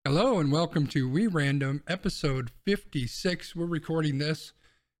Hello and welcome to We Random episode 56. We're recording this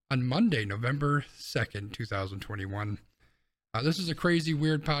on Monday, November 2nd, 2021. This is a crazy,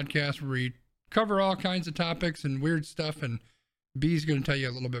 weird podcast where we cover all kinds of topics and weird stuff, and B's going to tell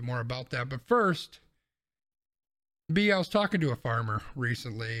you a little bit more about that. But first, B, I was talking to a farmer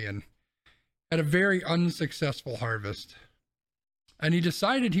recently and had a very unsuccessful harvest. And he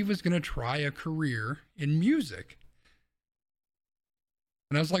decided he was going to try a career in music.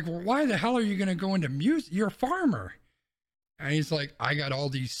 And I was like, well, why the hell are you going to go into music? You're a farmer. And he's like, I got all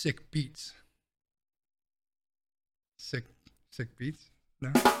these sick beats. Sick beats?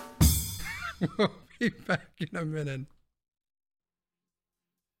 No? We'll be back in a minute.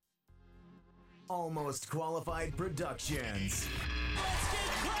 Almost Qualified Productions. Let's get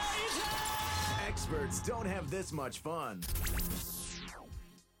crazy! Experts don't have this much fun.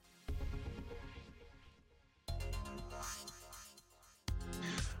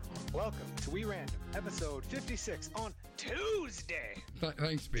 Welcome to We Random, episode 56 on Tuesday.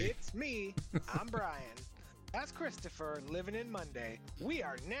 Thanks, B. It's me, I'm Brian. That's Christopher, living in Monday. We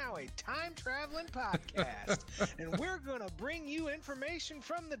are now a time-traveling podcast, and we're going to bring you information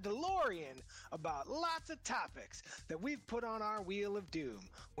from the DeLorean about lots of topics that we've put on our Wheel of Doom.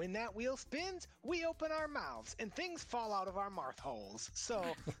 When that wheel spins, we open our mouths, and things fall out of our mouth holes. So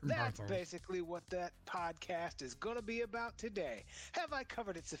that's basically what that podcast is going to be about today. Have I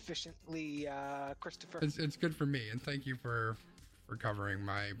covered it sufficiently, Christopher? It's good for me, and thank you for covering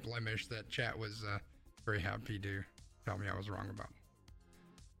my blemish that chat was very happy to tell me I was wrong about.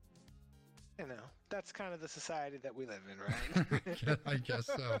 You know, that's kind of the society that we live in, right? I guess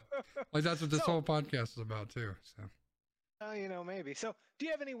so. Like, that's what this whole podcast is about, too. So, maybe. So, do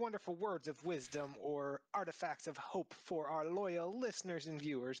you have any wonderful words of wisdom or artifacts of hope for our loyal listeners and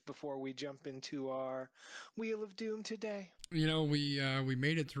viewers before we jump into our Wheel of Doom today? we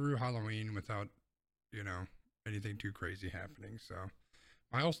made it through Halloween without, anything too crazy happening. So,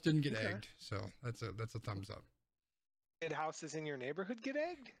 my house didn't get egged, so that's a thumbs up. Did houses in your neighborhood get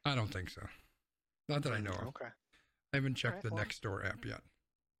egged? I don't think so. Not that I know of. Okay. I haven't checked the well, Nextdoor app yet.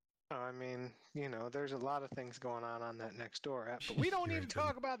 I mean, there's a lot of things going on that Nextdoor app, but we don't need to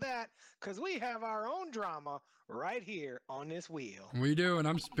talk about that because we have our own drama right here on this wheel. We do, and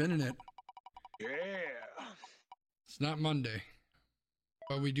I'm spinning it. Yeah. It's not Monday,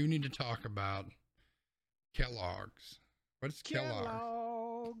 but we do need to talk about Kellogg's. What's Kellogg's?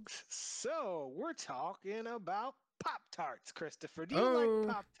 So, we're talking about Pop-Tarts, Christopher. Do you like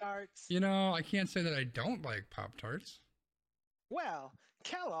Pop-Tarts? I can't say that I don't like Pop-Tarts. Well,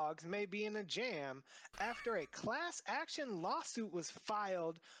 Kellogg's may be in a jam after a class action lawsuit was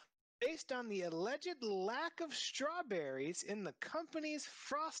filed based on the alleged lack of strawberries in the company's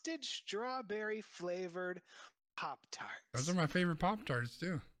frosted strawberry flavored Pop-Tarts. Those are my favorite Pop-Tarts,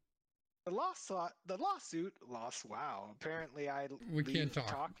 too. Wow. Apparently We can't talk.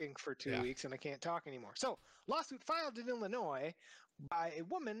 Talking for 2 weeks and I can't talk anymore. So, lawsuit filed in Illinois by a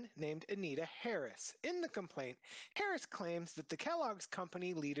woman named Anita Harris. In the complaint, Harris claims that the Kellogg's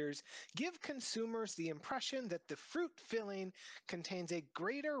company leaders give consumers the impression that the fruit filling contains a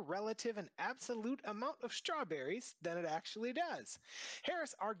greater relative and absolute amount of strawberries than it actually does.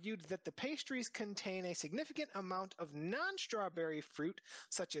 Harris argued that the pastries contain a significant amount of non-strawberry fruit,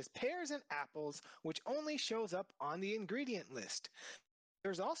 such as pears and apples, which only shows up on the ingredient list.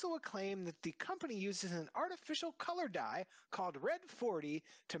 There's also a claim that the company uses an artificial color dye called Red 40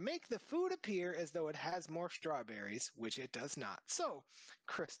 to make the food appear as though it has more strawberries, which it does not. So,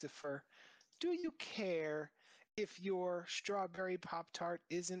 Christopher, do you care if your strawberry Pop-Tart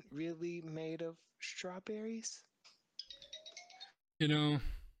isn't really made of strawberries? I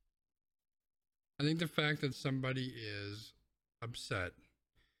think the fact that somebody is upset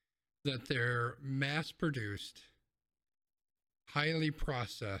that their mass-produced, highly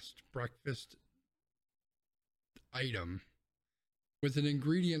processed breakfast item with an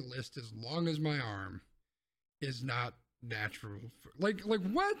ingredient list as long as my arm is not natural. Like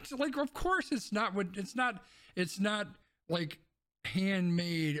what? Like, of course it's not like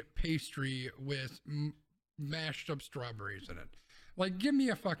handmade pastry with mashed up strawberries in it. Like, give me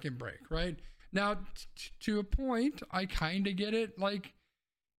a fucking break, right? Now, to a point, I kind of get it. Like,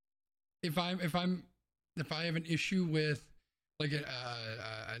 if I have an issue with like an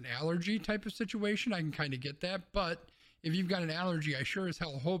allergy type of situation, I can kind of get that. But if you've got an allergy, I sure as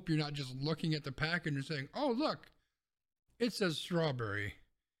hell hope you're not just looking at the package and saying, oh, look, it says strawberry.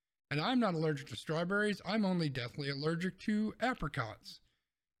 And I'm not allergic to strawberries. I'm only deathly allergic to apricots.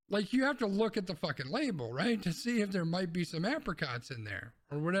 Like, you have to look at the fucking label, right? To see if there might be some apricots in there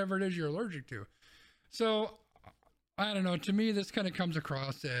or whatever it is you're allergic to. So I don't know. To me, this kind of comes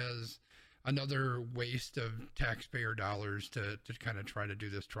across as another waste of taxpayer dollars to kind of try to do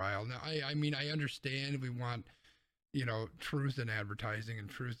this trial. Now, I mean, I understand we want, truth in advertising and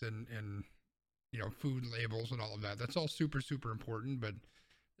truth in food labels and all of that. That's all super, super important, but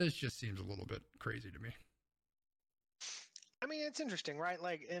this just seems a little bit crazy to me. I mean, it's interesting, right?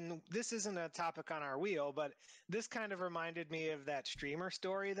 Like, and this isn't a topic on our wheel, but this kind of reminded me of that streamer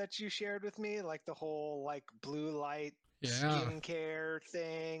story that you shared with me, like the whole like blue light skincare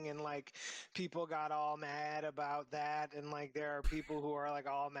thing, and like people got all mad about that, and like there are people who are like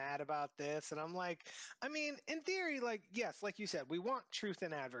all mad about this, and I'm like, I mean, in theory, like, yes, like you said, we want truth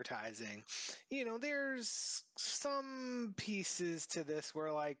in advertising. There's some pieces to this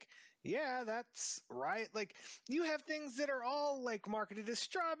where like, yeah, that's right. Like, you have things that are all like marketed as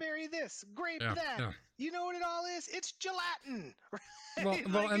strawberry this, grape that. Yeah. You know what it all is? It's gelatin. Right? Well,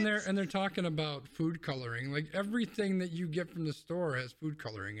 like and they're talking about food coloring. Like everything that you get from the store has food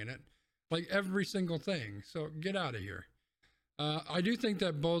coloring in it. Like every single thing. So get out of here. I do think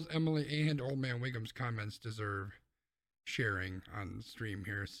that both Emily and Old Man Wiggum's comments deserve sharing on the stream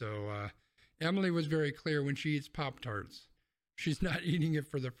here. So Emily was very clear when she eats Pop-Tarts. She's not eating it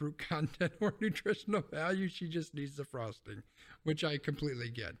for the fruit content or nutritional value. She just needs the frosting, which I completely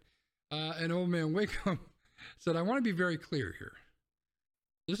get. And Old Man Wickham said, I want to be very clear here.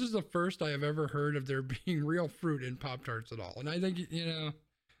 This is the first I have ever heard of there being real fruit in Pop-Tarts at all. And I think,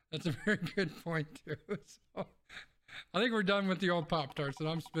 that's a very good point, too. So I think we're done with the old Pop-Tarts, and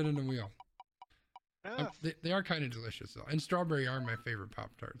I'm spinning the wheel. They are kind of delicious, though. And strawberry are my favorite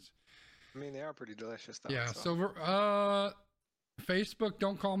Pop-Tarts. I mean, they are pretty delicious, though. Yeah, so we're... Facebook,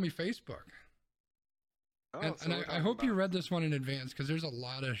 don't call me Facebook. And I hope you read this one in advance, because there's a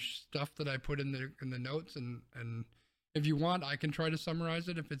lot of stuff that I put in the notes, and if you want, I can try to summarize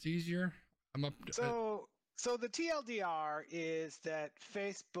it if it's easier. I'm up to So the TLDR is that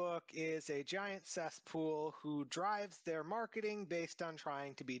Facebook is a giant cesspool who drives their marketing based on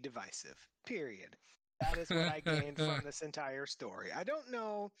trying to be divisive. Period. That is what I gained from this entire story. I don't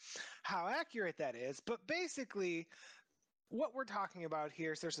know how accurate that is, but basically what we're talking about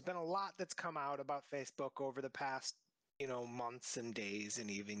here is there's been a lot that's come out about Facebook over the past, months and days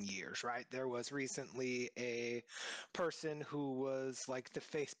and even years, right? There was recently a person who was like the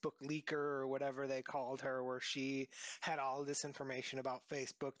Facebook leaker or whatever they called her, where she had all this information about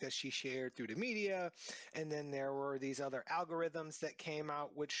Facebook that she shared through the media. And then there were these other algorithms that came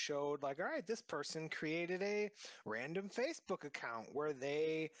out which showed like, all right, this person created a random Facebook account where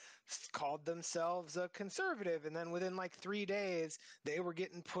they called themselves a conservative, and then within like 3 days they were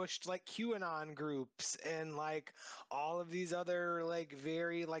getting pushed like QAnon groups and like all of these other like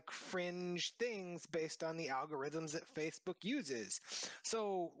very like fringe things based on the algorithms that Facebook uses.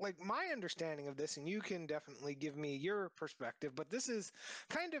 So like my understanding of this, and you can definitely give me your perspective, but this is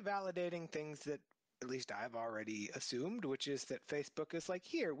kind of validating things that at least I've already assumed, which is that Facebook is like,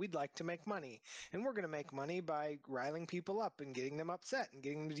 here, we'd like to make money, and we're going to make money by riling people up and getting them upset and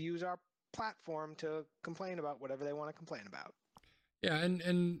getting them to use our platform to complain about whatever they want to complain about. Yeah,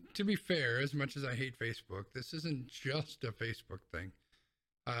 and to be fair, as much as I hate Facebook, this isn't just a Facebook thing.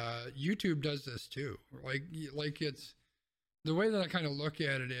 YouTube does this too. Like it's the way that I kind of look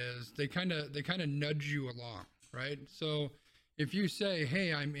at it is they kind of nudge you along, right? So if you say,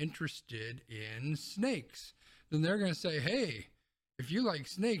 hey, I'm interested in snakes, then they're going to say, hey, if you like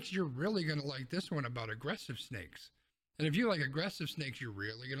snakes, you're really going to like this one about aggressive snakes. And if you like aggressive snakes, you're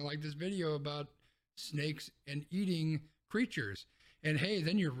really going to like this video about snakes and eating creatures. And hey,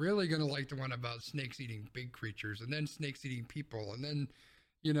 then you're really going to like the one about snakes eating big creatures, and then snakes eating people. And then,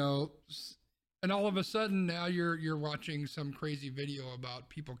 and all of a sudden now you're watching some crazy video about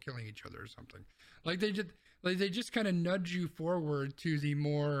people killing each other or something. Like they just kind of nudge you forward to the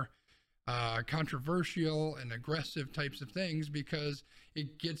more controversial and aggressive types of things, because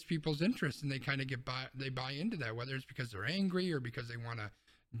it gets people's interest, and they kind of they buy into that, whether it's because they're angry or because they want to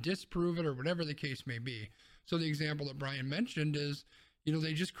disprove it or whatever the case may be. So the example that Brian mentioned is,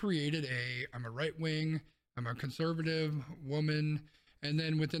 they just created I'm a right wing, I'm a conservative woman, and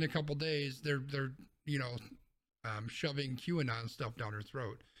then within a couple days they're shoving QAnon stuff down her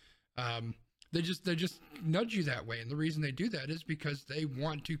throat. They just nudge you that way, and the reason they do that is because they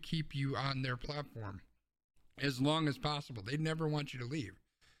want to keep you on their platform as long as possible. They never want you to leave.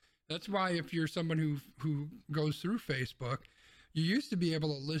 That's why if you're someone who goes through Facebook, you used to be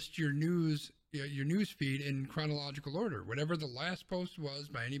able to list your news feed in chronological order. Whatever the last post was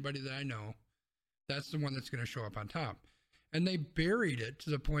by anybody that I know, that's the one that's going to show up on top. And they buried it to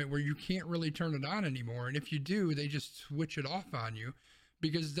the point where you can't really turn it on anymore. And if you do, they just switch it off on you,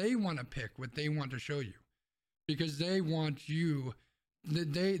 because they want to pick what they want to show you. because they want you.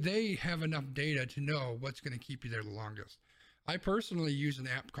 They have enough data to know what's going to keep you there the longest. I personally use an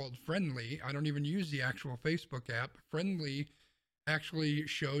app called Friendly. I don't even use the actual Facebook app. Friendly actually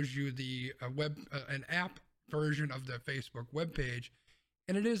shows you the an app version of the Facebook webpage,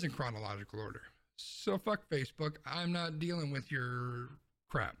 and it is in chronological order. So fuck Facebook. I'm not dealing with your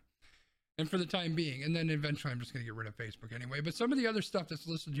crap. And for the time being, and then eventually I'm just going to get rid of Facebook anyway. But some of the other stuff that's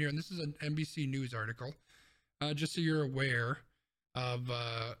listed here, and this is an NBC News article, just so you're aware of,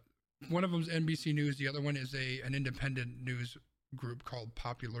 one of them's NBC News. The other one is an independent news group called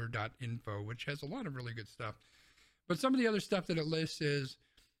popular.info, which has a lot of really good stuff. But some of the other stuff that it lists is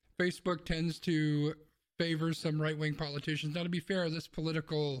Facebook tends to favor some right-wing politicians. Now, to be fair, this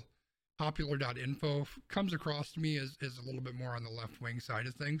political popular.info comes across to me as a little bit more on the left-wing side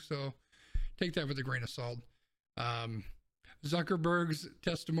of things. So take that with a grain of salt. Zuckerberg's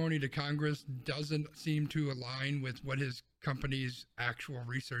testimony to Congress doesn't seem to align with what his company's actual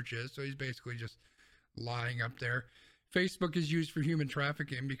research is. So he's basically just lying up there. Facebook is used for human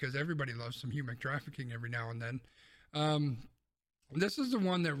trafficking because everybody loves some human trafficking every now and then. This is the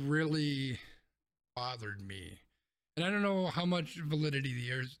one that really bothered me. And I don't know how much validity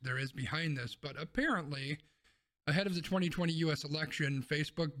there is behind this, but apparently ahead of the 2020 U.S. election,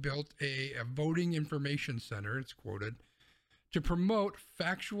 Facebook built a voting information center, it's quoted, to promote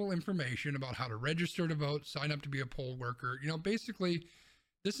factual information about how to register to vote, sign up to be a poll worker. You know, basically,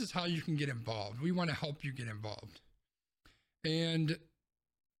 this is how you can get involved. We want to help you get involved. And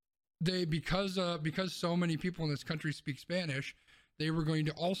because so many people in this country speak Spanish, they were going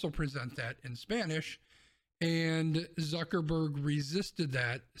to also present that in Spanish. And Zuckerberg resisted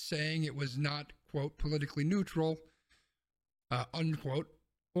that, saying it was not, quote, politically neutral, unquote,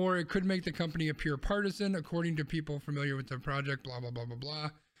 or it could make the company appear partisan, according to people familiar with the project, blah, blah, blah, blah,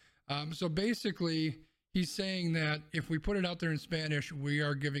 blah. So basically, he's saying that if we put it out there in Spanish, we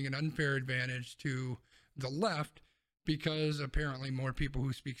are giving an unfair advantage to the left because apparently more people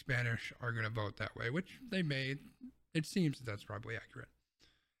who speak Spanish are going to vote that way, which they may. It seems that's probably accurate.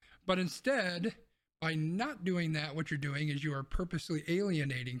 But instead, by not doing that, what you're doing is you are purposely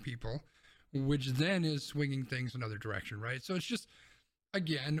alienating people, which then is swinging things another direction, right? So it's just,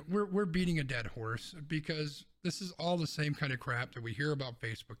 again, we're beating a dead horse because this is all the same kind of crap that we hear about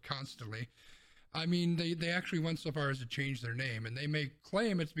Facebook constantly. I mean, they actually went so far as to change their name, and they may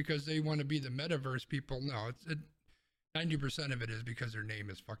claim it's because they want to be the metaverse people. No, 90% of it is because their name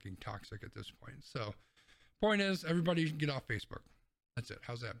is fucking toxic at this point. So point is, everybody should get off Facebook. That's it.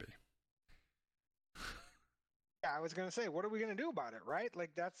 How's that be? Yeah, I was going to say, what are we going to do about it, right? Like,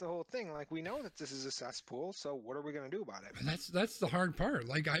 that's the whole thing. Like, we know that this is a cesspool, so what are we going to do about it? That's the hard part.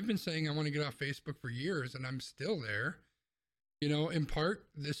 Like, I've been saying I want to get off Facebook for years, and I'm still there. You know, in part,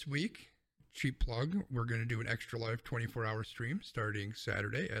 this week, cheap plug, we're going to do an Extra Life 24-hour stream starting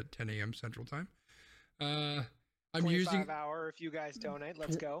Saturday at 10 a.m. Central Time. I'm using 25 hour if you guys donate.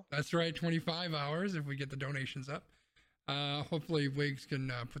 Let's go. That's right, 25 hours if we get the donations up. Hopefully Wiggs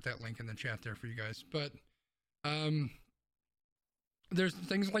can put that link in the chat there for you guys. But there's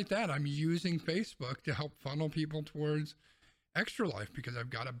things like that. I'm using Facebook to help funnel people towards Extra Life because I've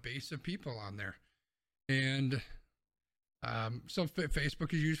got a base of people on there. And so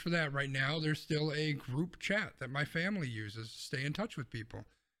Facebook is used for that. Right now, there's still a group chat that my family uses to stay in touch with people.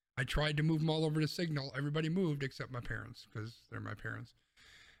 I tried to move them all over to Signal. Everybody moved except my parents because they're my parents.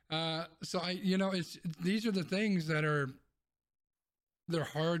 So these are the things that they're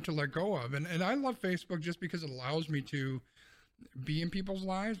hard to let go of. And I love Facebook just because it allows me to be in people's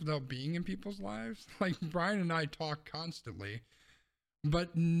lives without being in people's lives. Like Brian and I talk constantly,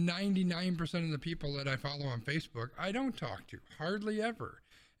 but 99% of the people that I follow on Facebook, I don't talk to hardly ever.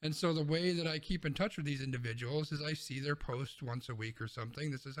 And so the way that I keep in touch with these individuals is I see their posts once a week or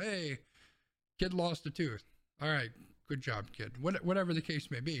something that says, hey, kid lost a tooth. All right, good job, kid. Whatever the case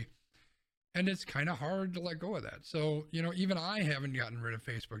may be. And it's kind of hard to let go of that. So, even I haven't gotten rid of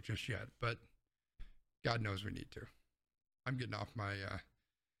Facebook just yet, but God knows we need to. I'm getting off my,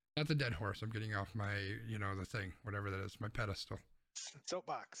 not the dead horse. I'm getting off my, the thing, whatever that is, my pedestal.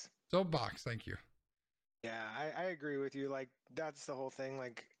 Soapbox. Soapbox, thank you. Yeah, I agree with you. Like, that's the whole thing.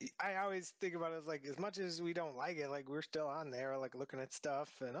 Like, I always think about it as, like, as much as we don't like it, like, we're still on there, like, looking at stuff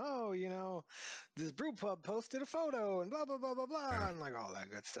and, this brew pub posted a photo and blah, blah, blah, blah, blah, and, like, all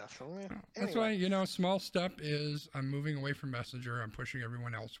that good stuff. So, That's why, small step is I'm moving away from Messenger. I'm pushing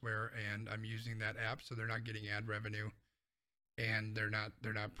everyone elsewhere, and I'm using that app so they're not getting ad revenue, and they're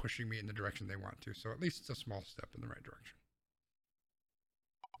not pushing me in the direction they want to. So at least it's a small step in the right direction.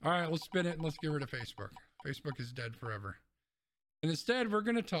 All right, let's spin it and let's get rid of Facebook. Facebook is dead forever. And instead, we're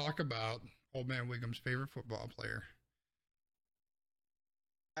going to talk about Old Man Wiggum's favorite football player.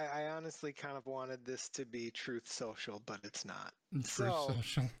 I honestly kind of wanted this to be Truth Social, but it's not. Truth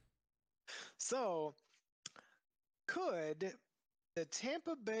Social. So, could the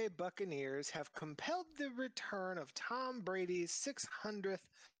Tampa Bay Buccaneers have compelled the return of Tom Brady's 600th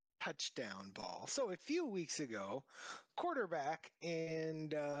touchdown ball? So, a few weeks ago, quarterback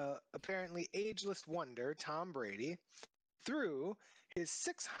and apparently ageless wonder Tom Brady threw his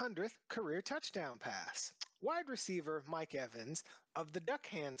 600th career touchdown pass. Wide receiver Mike Evans of the Duck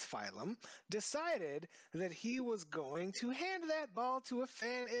Hands phylum decided that he was going to hand that ball to a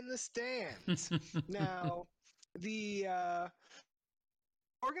fan in the stands. Now, the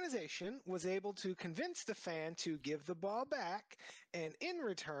organization was able to convince the fan to give the ball back, and in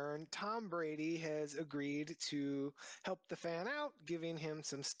return, Tom Brady has agreed to help the fan out, giving him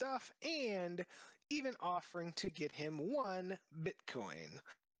some stuff and even offering to get him 1 Bitcoin.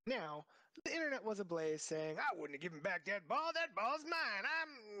 Now, the internet was ablaze saying, I wouldn't have given back that ball. That ball's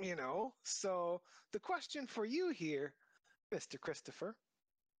mine. So the question for you here, Mr. Christopher,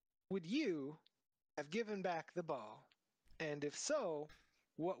 would you have given back the ball? And if so,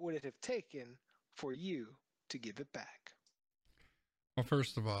 what would it have taken for you to give it back? Well,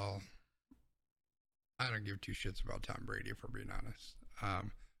 first of all, I don't give two shits about Tom Brady, if we're being honest.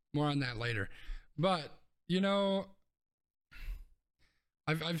 More on that later. But,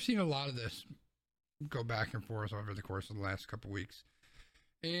 I've seen a lot of this go back and forth over the course of the last couple weeks.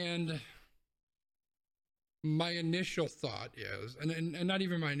 And my initial thought is, and not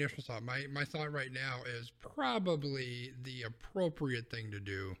even my initial thought, my thought right now is probably the appropriate thing to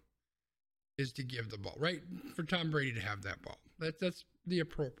do is to give the ball, right? For Tom Brady to have that ball. That's the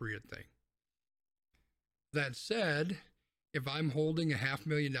appropriate thing. That said, if I'm holding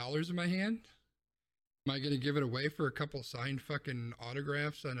 $500,000 in my hand, am I going to give it away for a couple signed fucking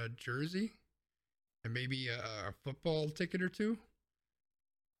autographs on a jersey and maybe a football ticket or two?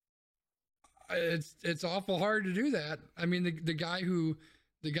 It's awful hard to do that. I mean, the guy who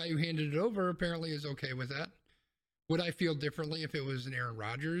handed it over apparently is okay with that. Would I feel differently if it was an Aaron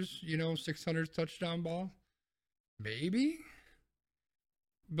Rodgers, 600 touchdown ball? Maybe.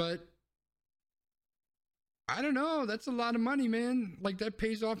 But I don't know. That's a lot of money, man. Like, that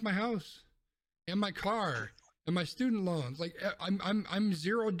pays off my house and my car and my student loans. Like, I'm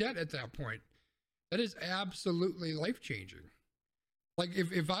zero debt at that point. That is absolutely life-changing. Like,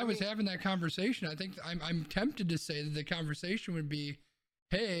 if I was having that conversation, I think I'm tempted to say that the conversation would be,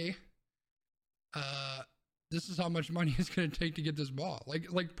 hey, this is how much money it's going to take to get this ball.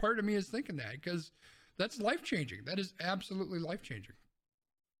 Like part of me is thinking that, because that's life-changing. That is absolutely life-changing.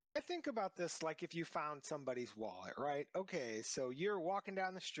 I think about this like if you found somebody's wallet, right? Okay, so you're walking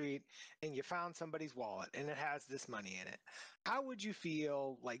down the street and you found somebody's wallet and it has this money in it. How would you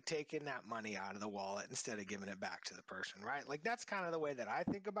feel like taking that money out of the wallet instead of giving it back to the person, right? Like, that's kind of the way that I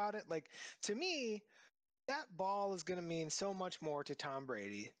think about it. Like, to me, that ball is going to mean so much more to Tom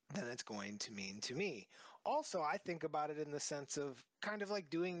Brady than it's going to mean to me. Also, I think about it in the sense of kind of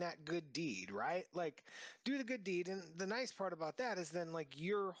like doing that good deed, right? Like, do the good deed. And the nice part about that is then, like,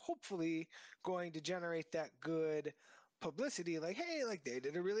 you're hopefully going to generate that good publicity, like, hey, like, they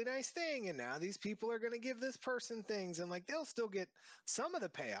did a really nice thing, and now these people are going to give this person things, and like, they'll still get some of the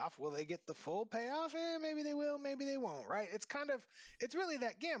payoff. Will they get the full payoff? Maybe they will, maybe they won't, right? It's really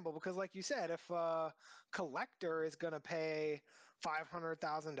that gamble, because like you said, if a collector is going to pay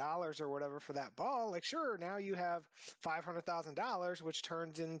 $500,000 or whatever for that ball, like, sure, now you have $500,000, which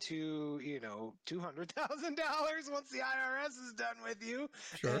turns into, $200,000 once the IRS is done with you.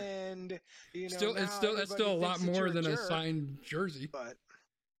 Sure. And it's still a lot more than a signed jersey. But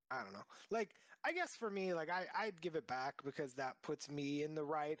I don't know. Like, I guess for me, like, I'd give it back because that puts me in the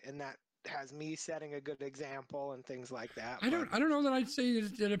right, and that has me setting a good example and things like that. I don't know that I'd say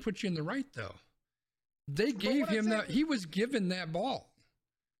that it puts you in the right, though. They gave him that. He was given that ball.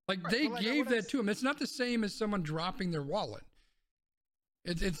 Like, right, they gave that to him. It's not the same as someone dropping their wallet.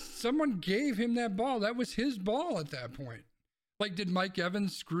 It's someone gave him that ball. That was his ball at that point. Like, did Mike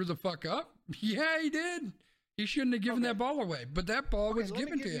Evans screw the fuck up? Yeah, he did. He shouldn't have given that ball away. But that ball was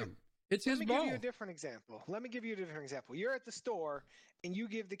given to him. It's his ball. Let me give you a different example. You're at the store and you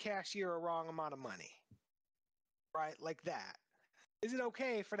give the cashier a wrong amount of money. Right? Like that. Is it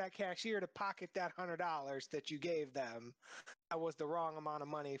okay for that cashier to pocket that $100 that you gave them that was the wrong amount of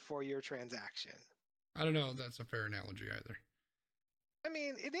money for your transaction? I don't know if that's a fair analogy either. I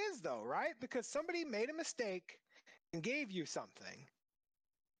mean, it is though, right? Because somebody made a mistake and gave you something.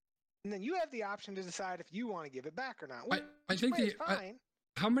 And then you have the option to decide if you want to give it back or not. I think fine.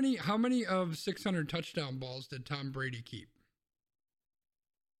 How many of 600 touchdown balls did Tom Brady keep?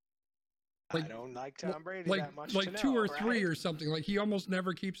 I don't like Tom Brady like, that much. Like to two know, or three right? or something. Like he almost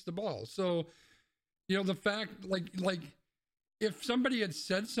never keeps the ball. So, you know, the fact, like if somebody had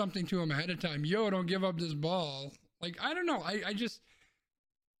said something to him ahead of time, yo, don't give up this ball. Like, I don't know. I just,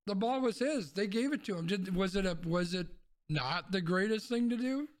 the ball was his. They gave it to him. Was it not the greatest thing to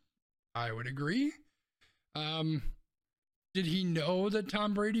do? I would agree. Did he know that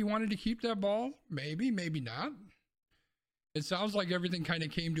Tom Brady wanted to keep that ball? Maybe, maybe not. It sounds like everything kind of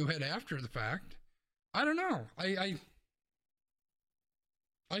came to a head after the fact. I don't know. I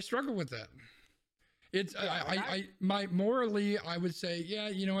struggle with that. It's my morally, I would say, yeah,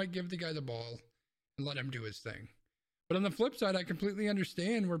 you know what, give the guy the ball and let him do his thing. But on the flip side, I completely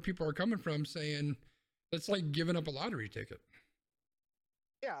understand where people are coming from, saying that's like giving up a lottery ticket.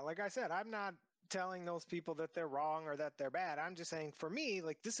 Yeah, like I said, I'm not telling those people that they're wrong or that they're bad. I'm just saying, for me,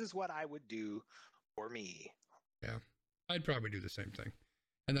 like, this is what I would do for me. Yeah, I'd probably do the same thing,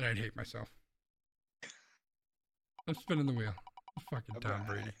 and then I'd hate myself. I'm spinning the wheel. Fucking Tom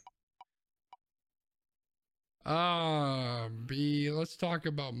Brady. B, let's talk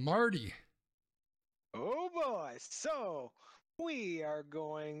about Marty. Oh boy. So we are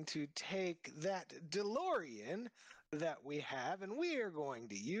going to take that DeLorean that we have and we are going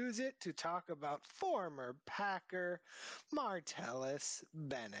to use it to talk about former Packer Martellus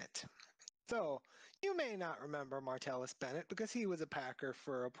Bennett. So you may not remember Martellus Bennett because he was a Packer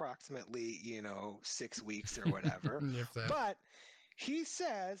for approximately, 6 weeks or whatever. If that. But he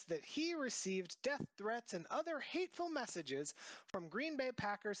says that he received death threats and other hateful messages from Green Bay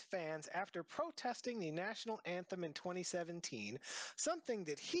Packers fans after protesting the national anthem in 2017, something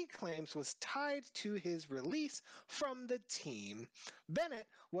that he claims was tied to his release from the team. Bennett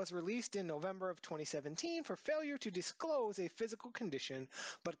was released in November of 2017 for failure to disclose a physical condition,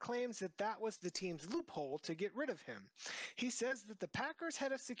 but claims that that was the team's loophole to get rid of him. He says that the Packers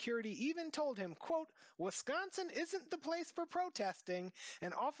head of security even told him, quote, Wisconsin isn't the place for protesting,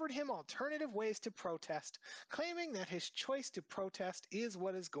 and offered him alternative ways to protest, claiming that his choice to protest is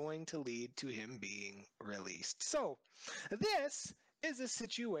what is going to lead to him being released. So, this is a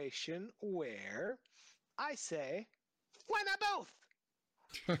situation where I say, why not both?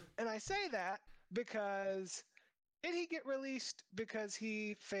 And I say that because did he get released because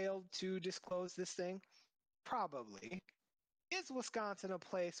he failed to disclose this thing? Probably. Is Wisconsin a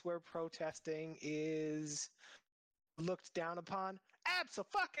place where protesting is looked down upon?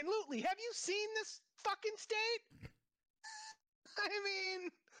 Abso-fucking-lutely. Have you seen this fucking state? I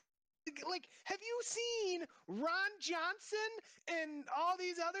mean, like, have you seen Ron Johnson and all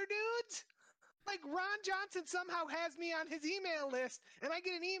these other dudes? Like, Ron Johnson somehow has me on his email list, and I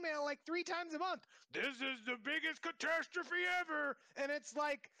get an email like 3 times a month. This is the biggest catastrophe ever. And it's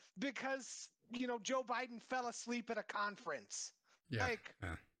like, because, Joe Biden fell asleep at a conference. Yeah.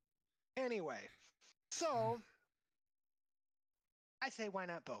 Anyway, so I say, why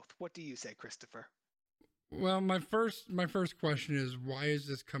not both? What do you say, Christopher? Well, my first question is, why is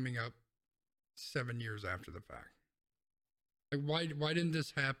this coming up 7 years after the fact? Like, why didn't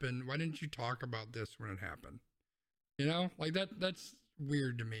this happen? Why didn't you talk about this when it happened? Like that's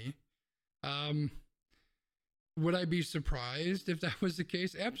weird to me. Would I be surprised if that was the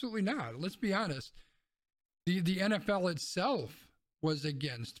case? Absolutely not. Let's be honest. The NFL itself was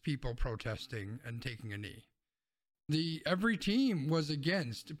against people protesting and taking a knee. Every team was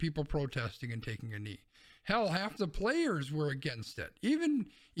against people protesting and taking a knee. Hell, half the players were against it.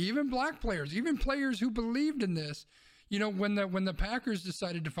 Even black players, even players who believed in this. When the Packers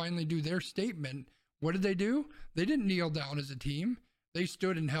decided to finally do their statement, what did they do? They didn't kneel down as a team. They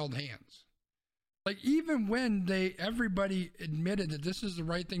stood and held hands. Like, even when everybody admitted that this is the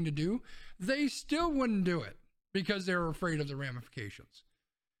right thing to do, they still wouldn't do it because they were afraid of the ramifications.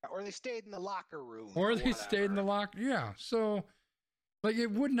 Or they stayed in the locker room. Or they stayed in the locker. Yeah. So, like,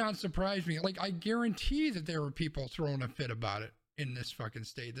 it would not surprise me. Like, I guarantee that there were people throwing a fit about it in this fucking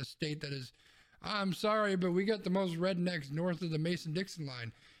state. This state that is, I'm sorry, but we got the most rednecks north of the Mason-Dixon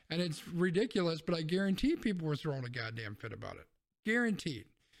line. And it's ridiculous, but I guarantee people were throwing a goddamn fit about it. Guaranteed.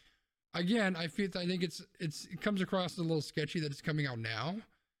 Again, I think it comes across a little sketchy that it's coming out now.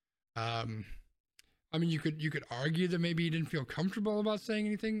 I mean, you could argue that maybe he didn't feel comfortable about saying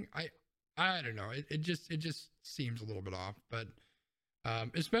anything. I don't know. It just seems a little bit off. But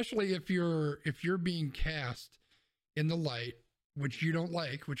especially if you're being cast in the light, which you don't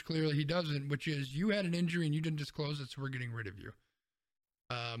like, which clearly he doesn't, which is you had an injury and you didn't disclose it, so we're getting rid of you.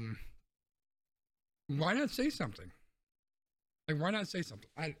 Why not say something? Like, why not say something?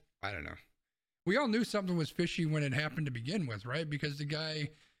 I don't know. We all knew something was fishy when it happened to begin with, right? Because the guy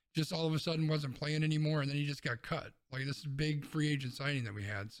just all of a sudden wasn't playing anymore, and then he just got cut. Like, this big free agent signing that we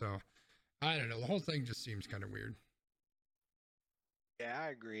had. So, I don't know. The whole thing just seems kind of weird. Yeah, I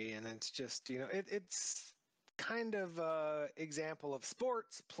agree. And it's just, it's kind of a example of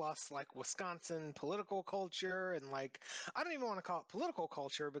sports plus like Wisconsin political culture. And like, I don't even want to call it political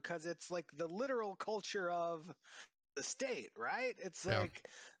culture because it's like the literal culture of the state, right? It's Yeah. like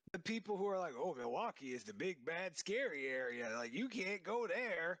the people who are like, oh, Milwaukee is the big, bad, scary area. Like, you can't go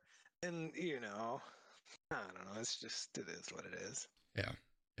there. And, I don't know. It's just, it is what it is. Yeah.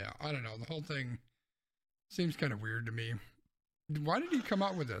 Yeah. I don't know. The whole thing seems kind of weird to me. Why did he come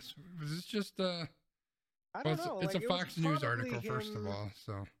out with this? Was this just I don't know. It's like, a Fox News article, first of all.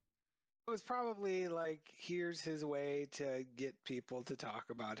 So it was probably like, here's his way to get people to talk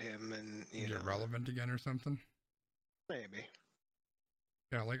about him and, get relevant again or something. Maybe.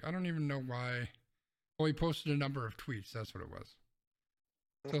 Yeah. Like, I don't even know why. Oh, he posted a number of tweets. That's what it was.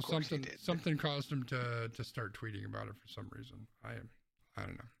 So Of course he did. something caused him to start tweeting about it for some reason. I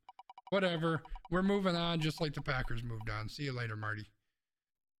don't know. Whatever. We're moving on just like the Packers moved on. See you later, Marty.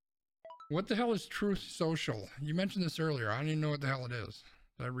 What the hell is Truth Social? You mentioned this earlier. I don't even know what the hell it is.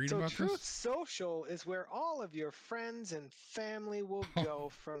 Did I read about Truth this? Social is where all of your friends and family will go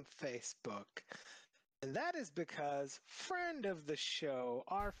from Facebook. And that is because friend of the show,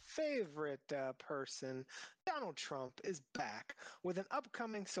 our favorite person, Donald Trump, is back with an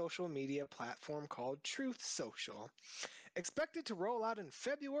upcoming social media platform called Truth Social. Expected to roll out in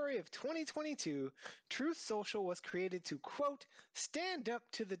February of 2022, Truth Social was created to, quote, stand up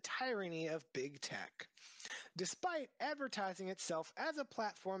to the tyranny of big tech. Despite advertising itself as a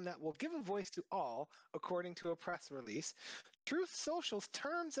platform that will give a voice to all, according to a press release, Truth Social's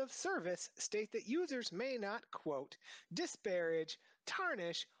terms of service state that users may not, quote, disparage,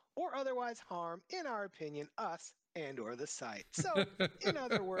 tarnish, or otherwise harm, in our opinion, us and or the site. So, in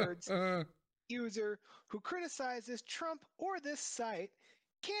other words, user who criticizes Trump or this site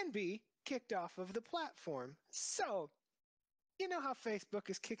can be kicked off of the platform. So, you know how Facebook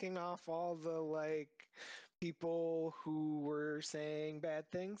is kicking off all the like people who were saying bad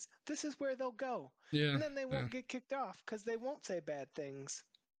things? This is where they'll go. Yeah. And then they won't get kicked off because they won't say bad things.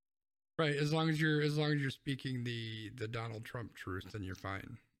 Right. As long as you're speaking the Donald Trump truth, then you're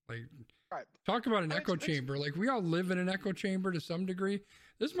fine. Like, right. Talk about an echo chamber. Like, we all live in an echo chamber to some degree.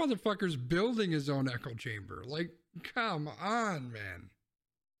 This motherfucker's building his own echo chamber. Like, come on, man.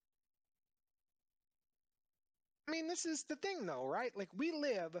 I mean, this is the thing, though, right? Like, we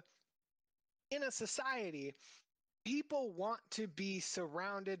live in a society. People want to be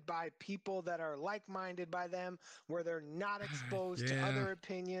surrounded by people that are like-minded by them, where they're not exposed to other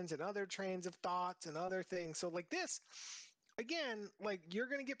opinions and other trains of thoughts and other things. So, like this, again, like, you're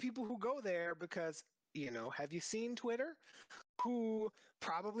going to get people who go there because, have you seen Twitter? Who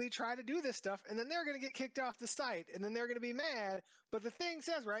probably try to do this stuff, and then they're going to get kicked off the site, and then they're going to be mad. But the thing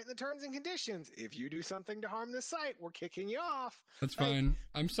says right in the terms and conditions, if you do something to harm the site, we're kicking you off. That's fine.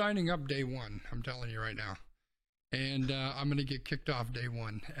 I'm signing up day one. I'm telling you right now. And I'm going to get kicked off day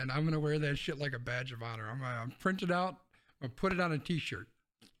one. And I'm going to wear that shit like a badge of honor. I'm going to print it out. I'm going to put it on a t-shirt.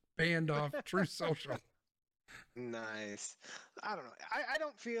 Banned off Truth Social. Nice. I don't know. I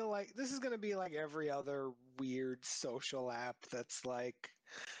don't feel like this is going to be like every other weird social app that's like,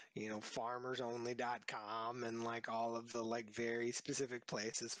 farmersonly.com and like all of the like very specific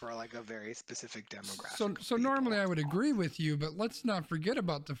places for like a very specific demographic. So normally I would agree with you, but let's not forget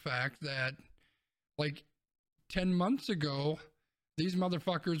about the fact that like 10 months ago, these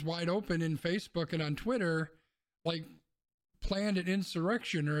motherfuckers wide open in Facebook and on Twitter, like planned an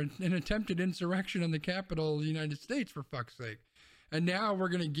insurrection or an attempted insurrection in the Capitol of the United States, for fuck's sake. And now we're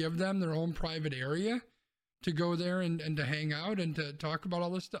going to give them their own private area to go there and to hang out and to talk about all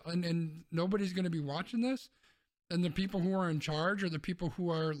this stuff. And nobody's going to be watching this. And the people who are in charge are the people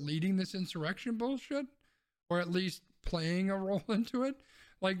who are leading this insurrection bullshit, or at least playing a role into it.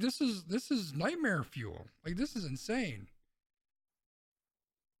 Like, this is nightmare fuel. Like, this is insane.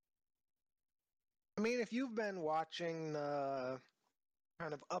 I mean, if you've been watching the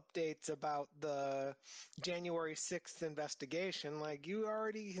kind of updates about the January 6th investigation, like, you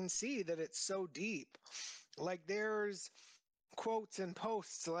already can see that it's so deep. Like, there's quotes and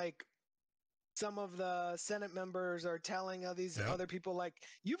posts, like, some of the Senate members are telling these other people, like,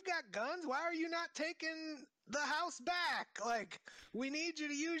 you've got guns? Why are you not taking the House back? Like, we need you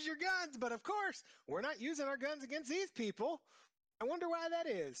to use your guns, but of course, we're not using our guns against these people. I wonder why that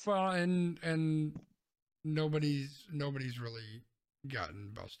is. Well, and nobody's really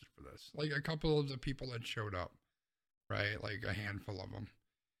gotten busted for this. Like, a couple of the people that showed up, right? Like, a handful of them.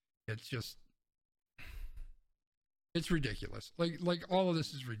 It's just, it's ridiculous. Like all of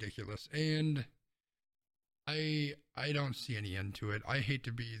this is ridiculous. And I don't see any end to it. I hate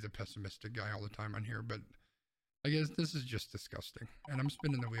to be the pessimistic guy all the time on here, but I guess this is just disgusting. And I'm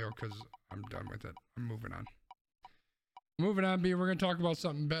spinning the wheel because I'm done with it. I'm moving on. Moving on, B, we're going to talk about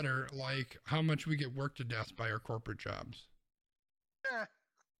something better, like how much we get worked to death by our corporate jobs.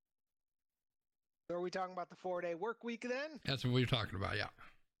 So are we talking about the 4-day work week then? That's what we're talking about, yeah.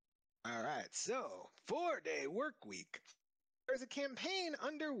 All right, so 4-day work week. There's a campaign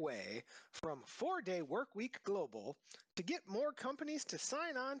underway from 4-day work week global to get more companies to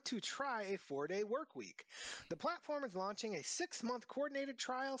sign on to try a 4-day work week. The platform is launching a 6-month coordinated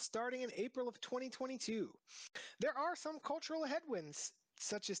trial starting in April of 2022. There are some cultural headwinds,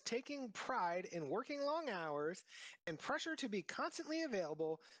 such as taking pride in working long hours and pressure to be constantly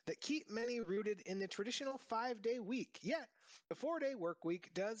available, that keep many rooted in the traditional 5-day week. Yet, the 4-day work week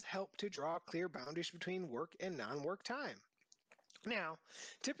does help to draw clear boundaries between work and non-work time. Now,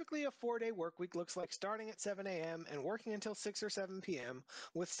 typically a 4-day work week looks like starting at 7 a.m. and working until 6 or 7 p.m.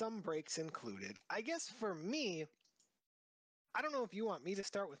 with some breaks included. I guess for me, I don't know if you want me to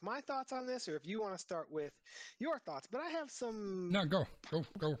start with my thoughts on this or if you want to start with your thoughts, but I have some... No, go. So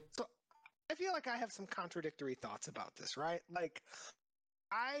I feel like I have some contradictory thoughts about this, right? Like,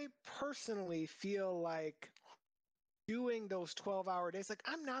 I personally feel like doing those 12-hour days, like,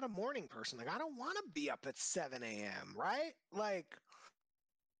 I'm not a morning person. Like, I don't want to be up at 7 a.m., right? Like,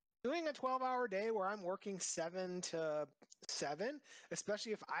 doing a 12-hour day where I'm working 7 to 7,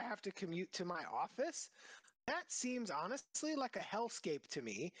 especially if I have to commute to my office, that seems honestly like a hellscape to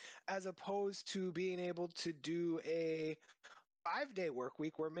me, as opposed to being able to do a 5-day work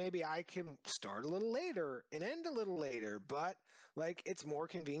week where maybe I can start a little later and end a little later, but like, it's more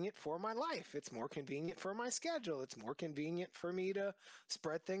convenient for my life. It's more convenient for my schedule. It's more convenient for me to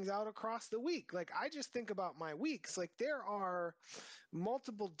spread things out across the week. Like, I just think about my weeks. Like, there are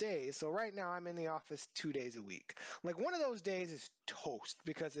multiple days. So right now I'm in the office 2 days a week. Like, one of those days is toast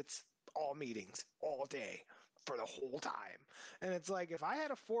because it's all meetings all day for the whole time. And it's like, if I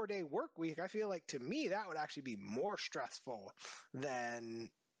had a 4-day work week, I feel like to me that would actually be more stressful than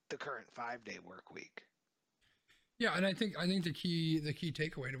the current 5-day work week. Yeah, and I think the key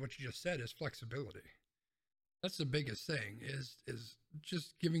takeaway to what you just said is flexibility. That's the biggest thing, is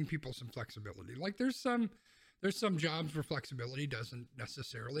just giving people some flexibility. Like, there's some jobs where flexibility doesn't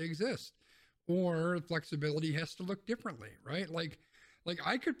necessarily exist, or flexibility has to look differently, right? Like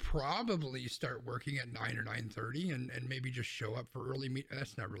I could probably start working at 9 or 9:30 and maybe just show up for early meet.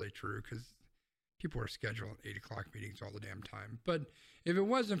 That's not really true, because people are scheduling 8 o'clock meetings all the damn time. But if it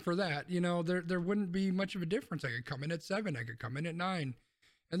wasn't for that, there wouldn't be much of a difference. I could come in at 7, I could come in at 9,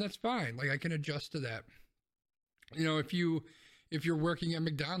 and that's fine. Like, I can adjust to that. If you're working at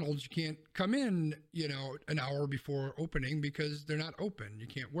McDonald's, you can't come in, an hour before opening because they're not open. You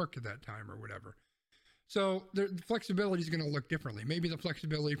can't work at that time or whatever. So the flexibility is going to look differently. Maybe the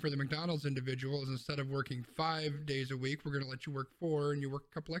flexibility for the McDonald's individual is, instead of working 5 days a week, we're going to let you work 4 and you work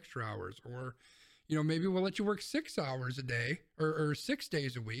a couple extra hours. Or, maybe we'll let you work 6 hours a day or 6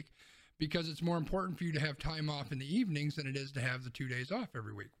 days a week, because it's more important for you to have time off in the evenings than it is to have the 2 days off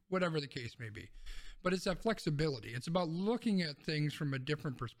every week, whatever the case may be. But it's that flexibility. It's about looking at things from a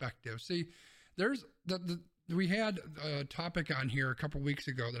different perspective. See, we had a topic on here a couple weeks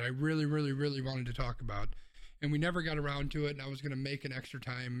ago that I really, really, really wanted to talk about, and we never got around to it. And I was going to make an extra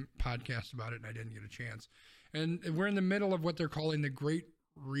time podcast about it, and I didn't get a chance. And we're in the middle of what they're calling the Great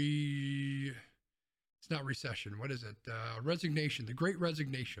It's not recession. What is it? Resignation. The Great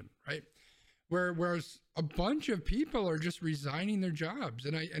Resignation, right? Whereas a bunch of people are just resigning their jobs,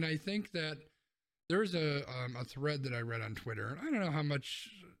 and I think that there's a thread that I read on Twitter, and I don't know how much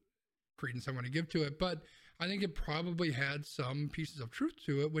credence I want to give to it, but I think it probably had some pieces of truth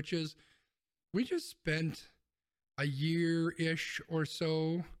to it, which is, we just spent a year-ish or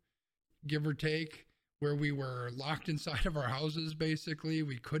so, give or take, where we were locked inside of our houses. Basically,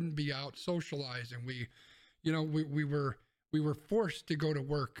 we couldn't be out socializing. We were forced to go to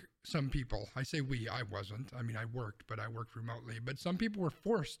work. Some people, I say we, I wasn't. I mean, I worked, but I worked remotely. But some people were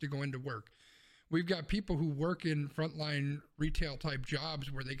forced to go into work. We've got people who work in frontline retail type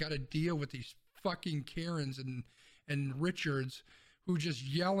jobs where they got to deal with these fucking Karens and Richards who just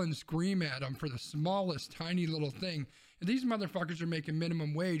yell and scream at them for the smallest tiny little thing. And these motherfuckers are making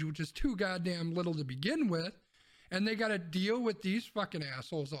minimum wage, which is too goddamn little to begin with. And they got to deal with these fucking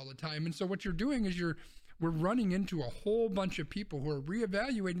assholes all the time. And so what you're doing is we're running into a whole bunch of people who are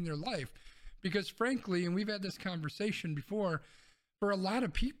reevaluating their life, because frankly, and we've had this conversation before, for a lot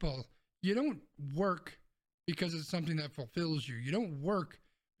of people, you don't work because it's something that fulfills you. You don't work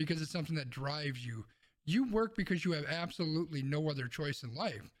because it's something that drives you. You work because you have absolutely no other choice in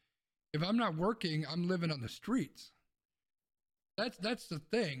life. If I'm not working, I'm living on the streets. That's the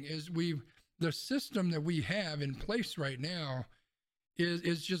thing, is the system that we have in place right now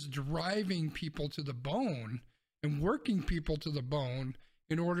is just driving people to the bone and working people to the bone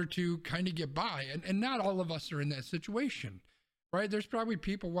in order to kind of get by. And not all of us are in that situation, right? There's probably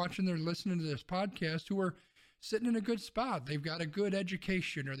people watching or listening to this podcast who are sitting in a good spot. They've got a good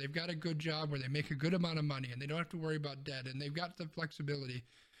education, or they've got a good job where they make a good amount of money and they don't have to worry about debt, and they've got the flexibility.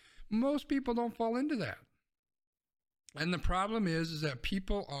 Most people don't fall into that. And the problem is that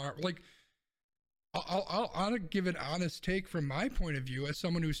people are like, I'll give an honest take from my point of view as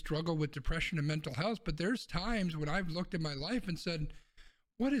someone who struggled with depression and mental health. But there's times when I've looked at my life and said,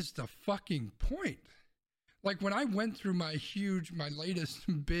 what is the fucking point? Like when I went through my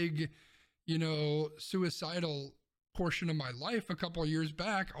latest big, suicidal portion of my life a couple of years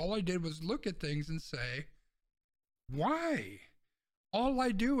back, all I did was look at things and say, why? All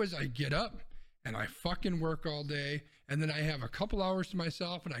I do is I get up and I fucking work all day, and then I have a couple hours to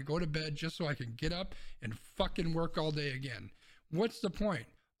myself and I go to bed just so I can get up and fucking work all day again. What's the point?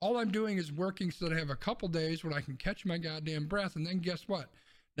 All I'm doing is working so that I have a couple days when I can catch my goddamn breath, and then guess what?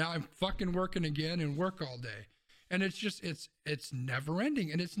 Now I'm fucking working again and work all day. And it's just, it's never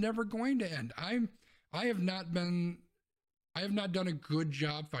ending, and it's never going to end. I have not done a good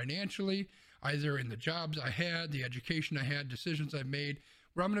job financially, either in the jobs I had, the education I had, decisions I've made,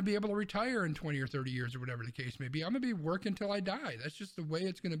 where I'm going to be able to retire in 20 or 30 years or whatever the case may be. I'm going to be working till I die. That's just the way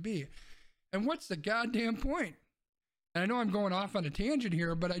it's going to be. And what's the goddamn point? And I know I'm going off on a tangent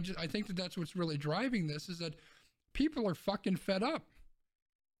here, but I think that's what's really driving this, is that people are fucking fed up.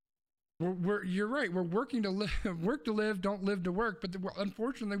 You're right. We're working to live, work to live, don't live to work. But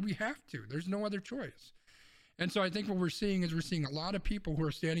unfortunately, we have to. There's no other choice. And so I think what we're seeing is a lot of people who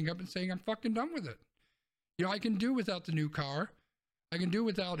are standing up and saying, I'm fucking done with it. I can do without the new car. I can do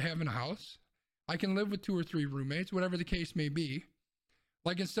without having a house. I can live with 2 or 3 roommates, whatever the case may be.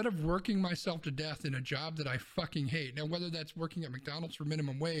 Like, instead of working myself to death in a job that I fucking hate, now whether that's working at McDonald's for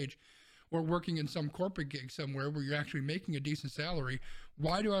minimum wage or working in some corporate gig somewhere where you're actually making a decent salary,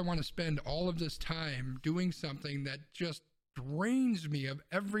 why do I want to spend all of this time doing something that just drains me of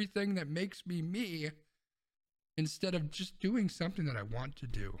everything that makes me me, instead of just doing something that I want to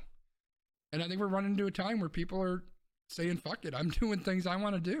do? And I think we're running into a time where people are saying, fuck it, I'm doing things I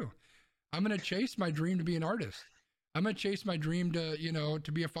want to do. I'm going to chase my dream to be an artist. I'm going to chase my dream to,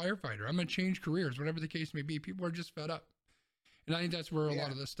 to be a firefighter. I'm going to change careers, whatever the case may be. People are just fed up. And I think that's where a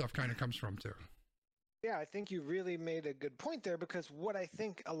lot of this stuff kind of comes from too. Yeah, I think you really made a good point there, because what I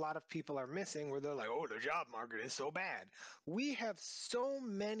think a lot of people are missing, where they're like, oh, the job market is so bad. We have so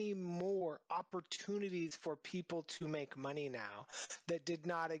many more opportunities for people to make money now that did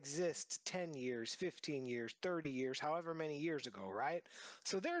not exist 10 years, 15 years, 30 years, however many years ago, right?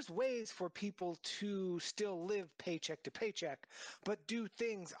 So there's ways for people to still live paycheck to paycheck, but do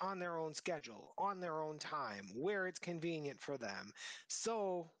things on their own schedule, on their own time, where it's convenient for them.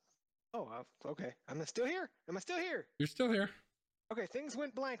 So... Oh, okay. Am I still here? You're still here. Okay, things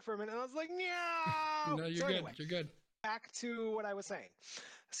went blank for a minute, and I was like, no! No, you're So good. anyway, You're good. back to what I was saying.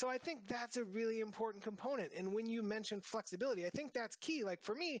 So I think that's a really important component. And when you mentioned flexibility, I think that's key. Like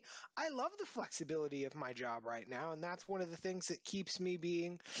for me, I love the flexibility of my job right now. And that's one of the things that keeps me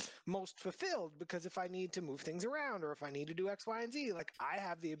being most fulfilled, because if I need to move things around, or if I need to do X, Y, and Z, like I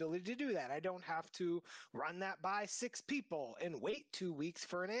have the ability to do that. I don't have to run that by 6 people and wait 2 weeks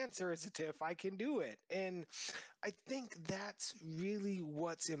for an answer as to if I can do it. And I think that's really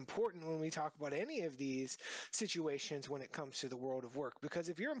what's important when we talk about any of these situations when it comes to the world of work. Because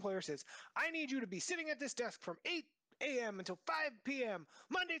if your employer says, I need you to be sitting at this desk from 8 a.m. until 5 p.m.,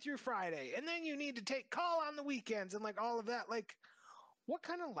 Monday through Friday, and then you need to take call on the weekends and like all of that, like what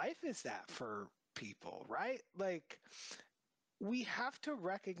kind of life is that for people, right? Like, we have to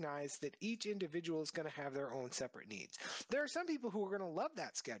recognize that each individual is going to have their own separate needs. There are some people who are going to love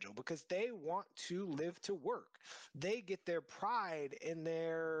that schedule because they want to live to work. They get their pride and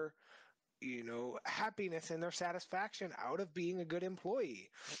their, happiness and their satisfaction out of being a good employee.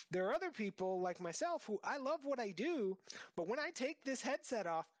 There are other people like myself who I love what I do, but when I take this headset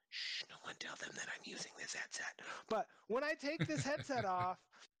off, shh, no one tell them that I'm using this headset. But when I take this headset off,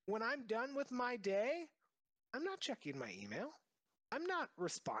 when I'm done with my day, I'm not checking my email. I'm not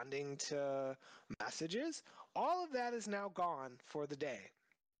responding to messages. All of that is now gone for the day.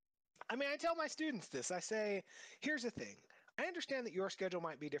 I mean, I tell my students this. I say, here's the thing. I understand that your schedule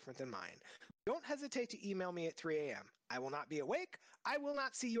might be different than mine. Don't hesitate to email me at 3 a.m. I will not be awake. I will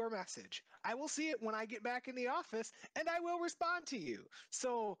not see your message. I will see it when I get back in the office, and I will respond to you.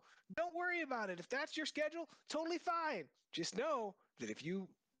 So don't worry about it. If that's your schedule, totally fine. Just know that if you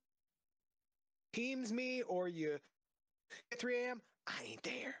Teams me or you at 3 a.m., I ain't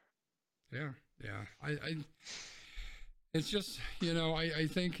there. Yeah. I it's just, I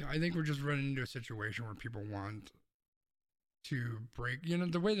think we're just running into a situation where people want to break,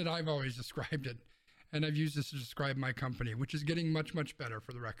 the way that I've always described it, and I've used this to describe my company, which is getting much, much better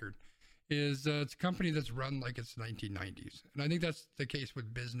for the record, is it's a company that's run like it's 1990s. And I think that's the case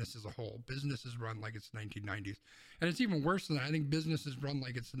with business as a whole. Business is run like it's 1990s. And it's even worse than that. I think business is run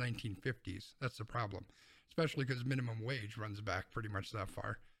like it's the 1950s. That's the problem, especially because minimum wage runs back pretty much that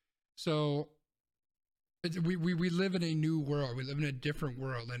far. So we live in a new world. We live in a different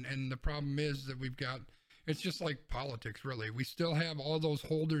world. And the problem is that it's just like politics, really. We still have all those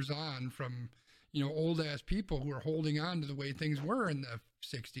holders on from, old ass people who are holding on to the way things were in the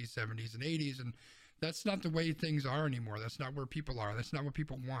 60s, 70s, and 80s. And that's not the way things are anymore. That's not where people are. That's not what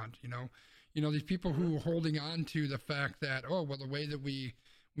people want. These people who are holding on to the fact that, the way that we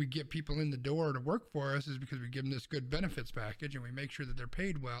get people in the door to work for us is because we give them this good benefits package and we make sure that they're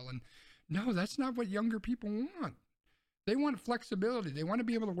paid well. And no, that's not what younger people want. They want flexibility. They want to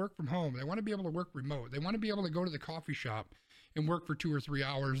be able to work from home. They want to be able to work remote. They want to be able to go to the coffee shop and work for 2 or 3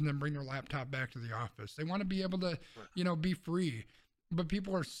 hours and then bring their laptop back to the office. They want to be able to, be free. But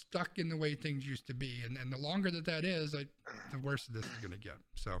people are stuck in the way things used to be. And the longer that is, the worse this is going to get.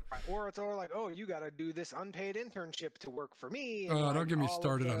 So, or it's all like, you got to do this unpaid internship to work for me. Don't get me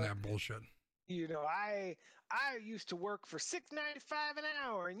started on that bullshit. I used to work for $6.95 an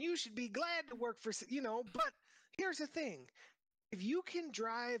hour, and you should be glad to work for, but here's the thing. If you can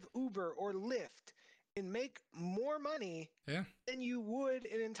drive Uber or Lyft and make more money than you would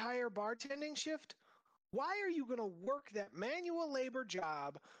an entire bartending shift, why are you going to work that manual labor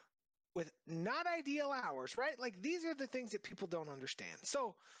job with not ideal hours, right? Like, these are the things that people don't understand.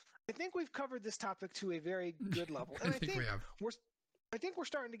 So I think we've covered this topic to a very good level. And I think we have. I think we're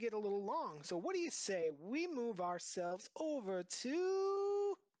starting to get a little long. So what do you say we move ourselves over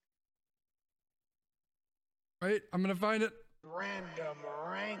to... Wait, I'm going to find it. Random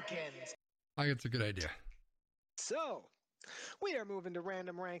rankings. I think it's a good idea. So we are moving to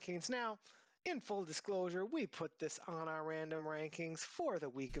random rankings. Now, in full disclosure, we put this on our random rankings for the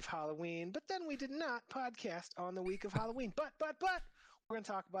week of Halloween, but then we did not podcast on the week of Halloween. But we're going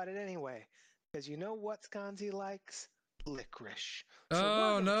to talk about it anyway. Because you know what Sconzi likes? Licorice.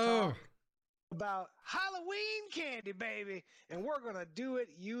 So no. About Halloween candy, baby. And we're going to do it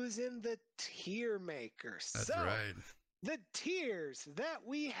using the tier maker. That's right. The tiers that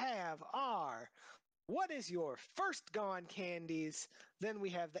we have are, what is your first gone candies? Then we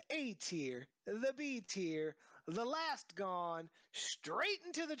have the A tier, the B tier, the last gone, straight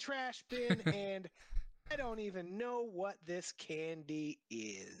into the trash bin, and I don't even know what this candy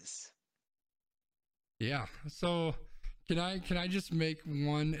is. Yeah. So can I just make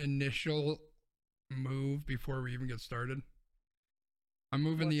one initial move before we even get started? I'm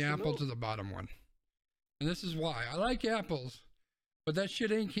moving the apple to the bottom one. And this is why. I like apples, but that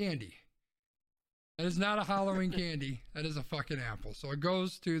shit ain't candy. That is not a Halloween candy. That is a fucking apple. So it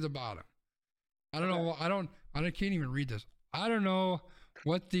goes to the bottom. I don't know. I can't even read this. I don't know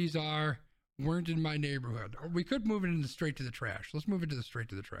what these are. Weren't in my neighborhood. Or we could move it straight to the trash. Let's move it straight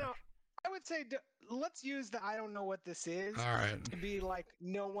to the trash. No, I would say let's use the I don't know what this is. All right. To be like,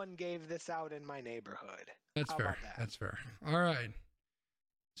 no one gave this out in my neighborhood. That's fair. That's fair. All right.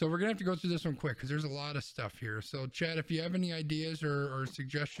 So we're going to have to go through this one quick because there's a lot of stuff here. So, Chad, if you have any ideas or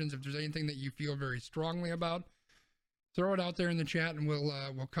suggestions, if there's anything that you feel very strongly about, throw it out there in the chat and we'll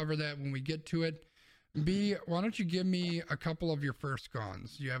cover that when we get to it. B, why don't you give me a couple of your first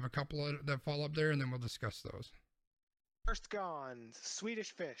gones? You have a couple that fall up there, and then we'll discuss those. First gone,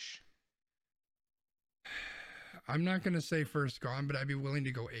 Swedish Fish. I'm not going to say first gone, but I'd be willing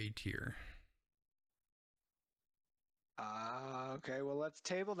to go A tier. Okay, well, let's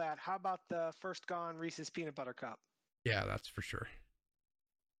table that. How about the first gone Reese's Peanut Butter Cup? Yeah, that's for sure.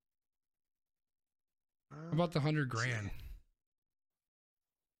 How about the $100,000?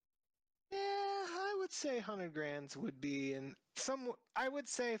 Yeah, I would say $100,000 would be I would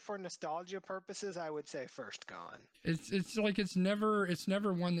say for nostalgia purposes, I would say first gone. It's like it's never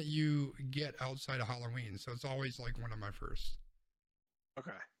one that you get outside of Halloween, so it's always like one of my first.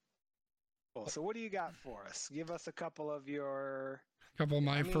 Okay. Cool. So what do you got for us? Give us a couple of your... Couple of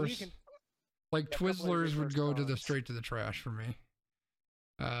my first... Like Twizzlers would go to straight to the trash for me.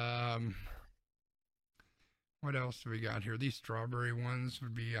 What else do we got here? These strawberry ones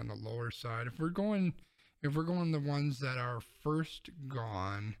would be on the lower side. If we're going the ones that are first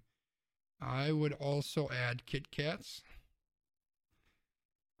gone, I would also add Kit Kats.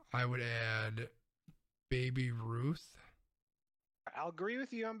 I would add Baby Ruth. I'll agree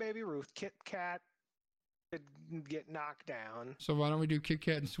with you on Baby Ruth. Kit Kat could get knocked down. So why don't we do Kit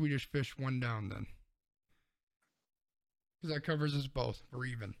Kat and Swedish Fish 1 down then? Because that covers us both. We're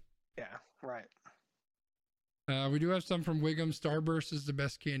even. Yeah, right. We do have some from Wiggum. Starburst is the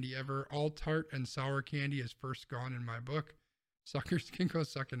best candy ever. All tart and sour candy is first gone in my book. Suckers can go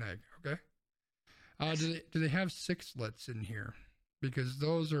suck an egg. Okay. Do they have sixlets in here? Because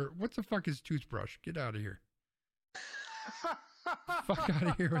those are, what the fuck is toothbrush? Get out of here. Fuck out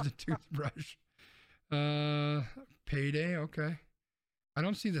of here with a toothbrush. Payday. Okay. I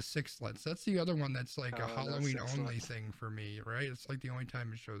don't see the sixlets. That's the other one that's like a Halloween only thing for me, right? It's like the only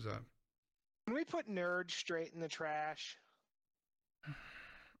time it shows up. Can we put Nerds straight in the trash?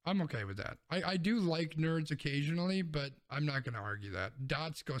 I'm okay with that. I do like Nerds occasionally, but I'm not going to argue that.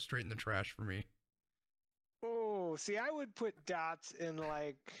 Dots go straight in the trash for me. Oh, see, I would put Dots in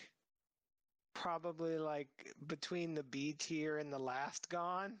like probably like between the B tier and the Last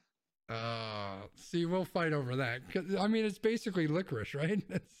Gone. See, we'll fight over that. 'Cause, I mean, it's basically licorice, right?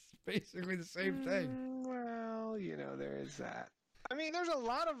 It's basically the same thing. Well, you know, there is that. I mean, there's a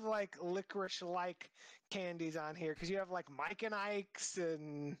lot of like licorice-like candies on here because you have like Mike and Ike's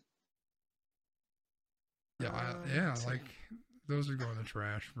and yeah, like those are going in the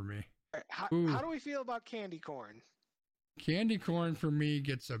trash for me. how do we feel about candy corn? Candy corn for me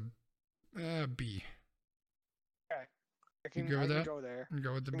gets a B. Okay, I can go with that? go there.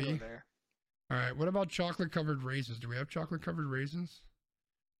 Go with the I B. can go there. All right. What about chocolate covered raisins? Do we have chocolate covered raisins?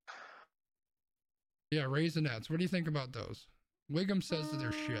 Yeah, Raisinets. What do you think about those? Wiggum says that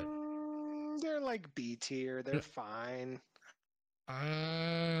they're shit. They're like B tier. They're fine.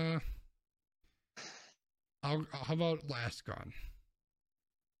 How about Last Gone?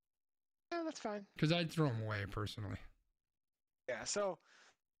 Yeah, that's fine. Because I'd throw them away personally. Yeah, so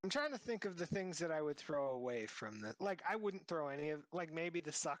I'm trying to think of the things that I would throw away from the. Like, I wouldn't throw any of. Like, maybe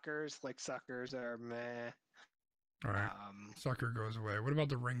the suckers. Like, suckers are meh. All right. Sucker goes away. What about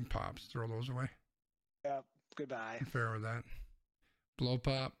the ring pops? Throw those away. Yep. Goodbye. I'm fair with that. Blow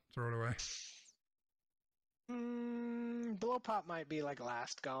pop. Throw it away. Blow pop might be like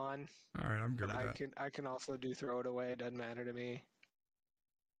Last Gone. All right, I'm good with that. I can also do throw it away. It doesn't matter to me.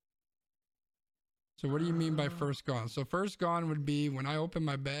 So what do you mean by first gone? So first gone would be when I open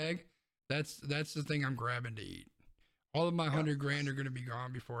my bag. That's the thing I'm grabbing to eat. All of my 100 grand are going to be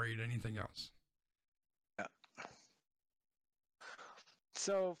gone before I eat anything else. Yeah.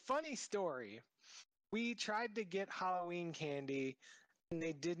 So funny story. We tried to get Halloween candy, and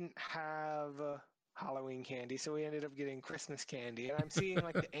they didn't have Halloween candy, so we ended up getting Christmas candy. And I'm seeing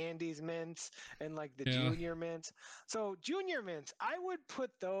like the Andes mints and like the Junior mints. So Junior mints, I would put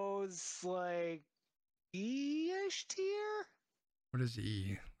those like E-ish tier. What is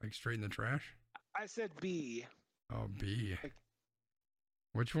E? Like straight in the trash? I said B. Oh, B. Like,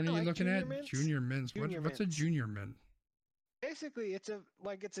 which one are you looking at? mints? Junior mints. What's a junior mint? Basically, it's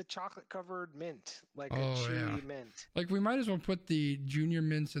a chocolate covered mint, like a chewy mint. Like we might as well put the Junior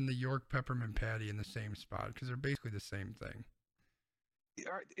mints and the York peppermint patty in the same spot because they're basically the same thing.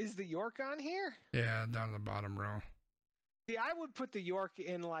 Is the York on here? Yeah, down in the bottom row. See, I would put the York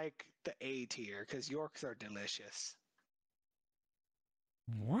in like the A tier because Yorks are delicious.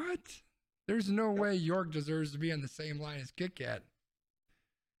 What? There's no way York deserves to be on the same line as Kit Kat.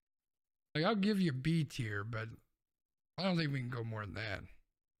 Like I'll give you B tier, but I don't think we can go more than that.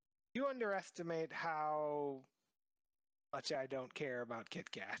 You underestimate how much I don't care about Kit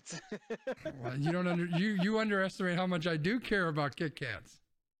Kats. Well, you underestimate how much I do care about Kit Kats.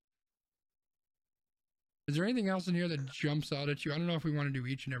 Is there anything else in here that jumps out at you? I don't know if we want to do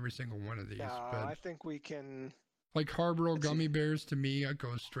each and every single one of these. No, but I think we can. Like Haribo gummy bears, to me, it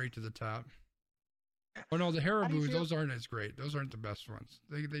goes straight to the top. Oh no, the Haribo, those aren't as great. Those aren't the best ones.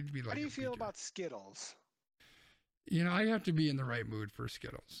 They'd be like. How do you feel about Skittles? You know, I have to be in the right mood for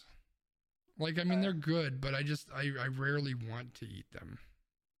Skittles. Like, I mean, they're good, but I rarely want to eat them.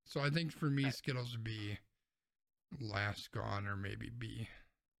 So I think for me, Skittles would be Last Gone or maybe B.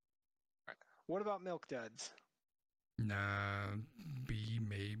 What about Milk Duds? Nah, B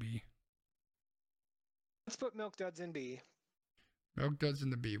maybe. Let's put Milk Duds in B. Milk Duds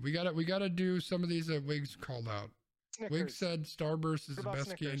in the B. We gotta do some of these that Wiggs called out. Snickers. Wiggs said Starburst is the best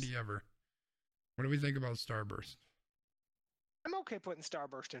Snickers? candy ever. What do we think about Starburst? I'm okay putting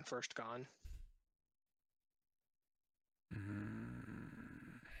Starburst in first gone.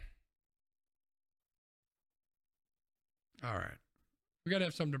 All right. We got to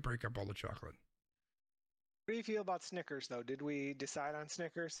have something to break up all the chocolate. What do you feel about Snickers, though? Did we decide on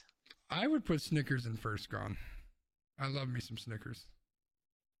Snickers? I would put Snickers in first gone. I love me some Snickers.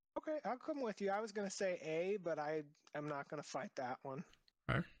 Okay, I'll come with you. I was gonna say A, but I'm not gonna fight that one.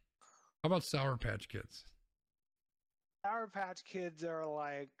 All right. How about Sour Patch Kids? Sour Patch Kids are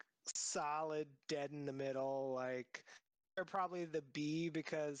like solid, dead in the middle. Like they're probably the B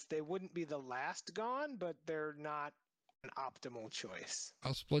because they wouldn't be the last gone, but they're not an optimal choice.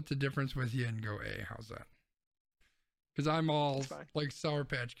 I'll split the difference with you and go A. How's that? Because I'm all That's fine. like Sour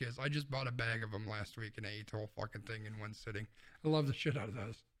Patch Kids. I just bought a bag of them last week and I ate the whole fucking thing in one sitting. I love the shit out of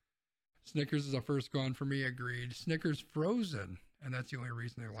those. Snickers is a first gone for me. Agreed. Snickers frozen, and that's the only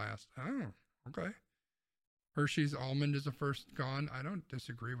reason they last. Oh, okay. Hershey's almond is a first gone. I don't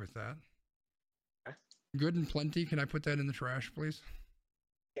disagree with that. Okay. Good and Plenty. Can I put that in the trash, please?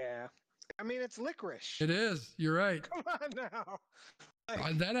 Yeah. I mean, it's licorice. It is. You're right. Come on now.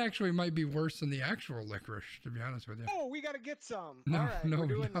 Like, That actually might be worse than the actual licorice, to be honest with you. oh, we got to get some. No, All right, no, we're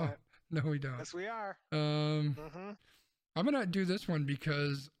doing no, that. no, we don't. Yes, we are. I'm gonna do this one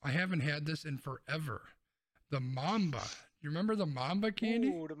because I haven't had this in forever. The Mamba. You remember the Mamba candy?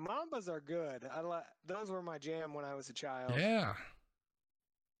 Ooh, the Mambas are good. Those were my jam when I was a child. Yeah.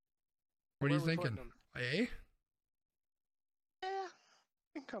 What are Where you we putting thinking? them? A? Yeah,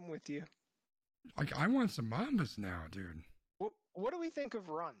 I can come with you. Like, I want some Mambas now, dude. What do we think of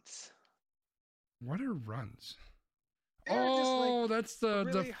runts? What are runs? They're just Oh, like that's the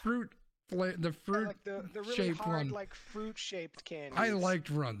really- fruit the fruit like the really shaped hard, one. like fruit-shaped candies. I liked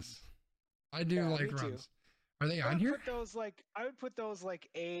runs. I do Yeah, like me too. runs. Are they I on would here? I would put those like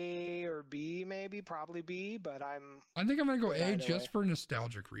A or B, maybe, probably B, but I think I'm gonna go Good A either just way. for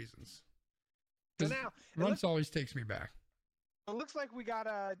nostalgic reasons. so 'Cause now it runs always takes me back. looks like we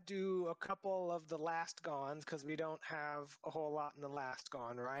gotta do a couple of the last gones because we don't have a whole lot in the last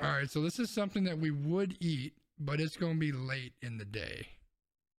gone, right? All right, so this is something that we would eat, but it's gonna be late in the day.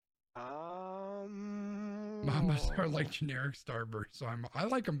 Mamas are like generic Starburst, so I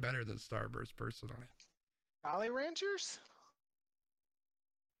like them better than Starburst personally. Jolly Ranchers.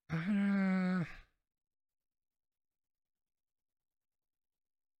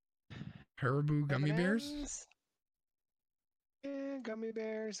 Haribo gummy bears. M&Ms? Yeah, gummy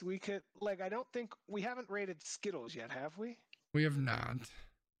bears. We could I don't think we haven't rated Skittles yet, have we? We have not.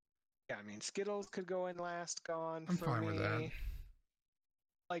 Yeah, I mean Skittles could go in last gone. I'm for fine with that. me.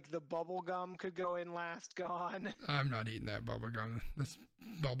 Like the bubble gum could go in last gone. I'm not eating that bubble gum. This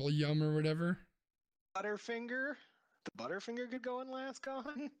bubble yum or whatever. Butterfinger. The Butterfinger could go in last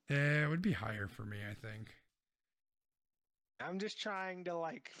gone. Yeah, it would be higher for me, I think. I'm just trying to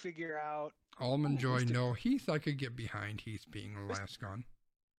figure out. Almond Ooh, Joy, Mr. no. Heath, I could get behind Heath being the last gone.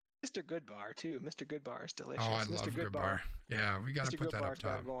 Mr. Goodbar too. Mr. Goodbar is delicious. Oh, I Mr. love Good Bar. Yeah, we got to Mr. put that up Goodbar's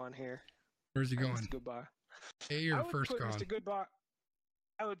gotta top. go on here. Where's he going? Mr. Goodbar. A I or would first put gone? Mr. Goodbar.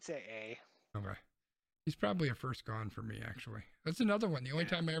 I would say A. Okay. He's probably a first gone for me, actually. That's another one. The only Yeah.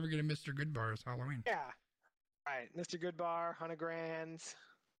 time I ever get a Mr. Goodbar is Halloween. Yeah. All right, Mr. Goodbar, 100 grands.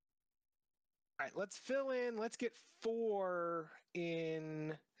 All right, let's fill in. Let's get 4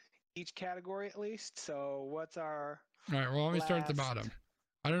 in each category at least. So what's our All right, well, let me start at the last- bottom.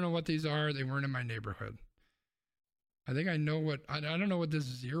 I don't know what these are. They weren't in my neighborhood. I think I know what... I don't know what this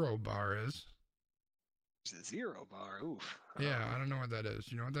Zero Bar is. There's a Zero Bar? Oof. Yeah, I don't know what that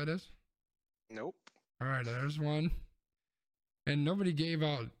is. You know what that is? Nope. All right, there's one. And nobody gave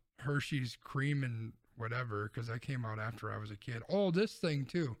out Hershey's cream and whatever because that came out after I was a kid. Oh, this thing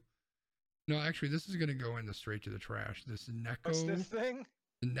too. No, actually, this is gonna go in the straight to the trash. This What's this Necco, thing?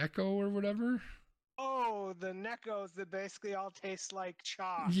 the Necco or whatever. Oh, the Neckos that basically all taste like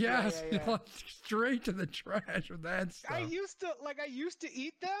chalk. Yes, Yeah. straight to the trash with that stuff. I used to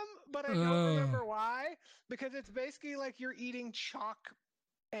eat them, but I don't remember why. Because it's basically like you're eating chalk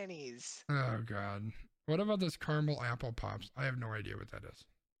pennies. Oh God. What about this caramel apple pops? I have no idea what that is.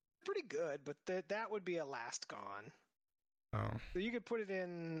 Pretty good, but that would be a last gone. Oh, So you could put it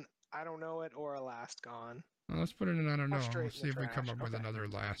in I don't know it or a last gone. well, let's put it in. I don't know. straight Let's in the see if we come trash. up with Okay. another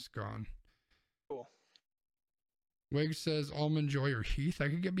last gone. Cool. Wig says Almond Joy or Heath. I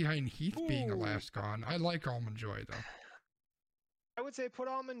could get behind Heath being a Ooh. last gone. I like Almond Joy though. I would say put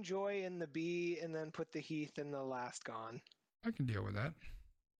Almond Joy in the B and then put the Heath in the last gone. I can deal with that.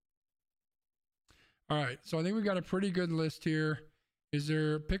 All right, so I think we got a pretty good list here. Is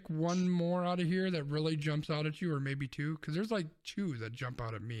there pick one more out of here that really jumps out at you, or maybe 2? Because there's like 2 that jump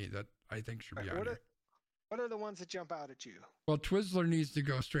out at me that I think should be Right, on what here. What are the ones that jump out at you? Well, Twizzler needs to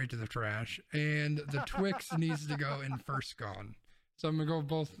go straight to the trash, and the Twix needs to go in first gone. So I'm gonna go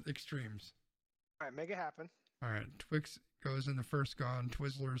both extremes. All right, make it happen. All right, Twix goes in the first gone.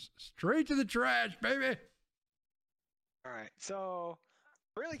 Twizzlers straight to the trash, baby. All right, so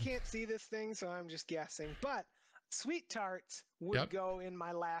I really can't see this thing, so I'm just guessing. But Sweet tarts would Yep. go in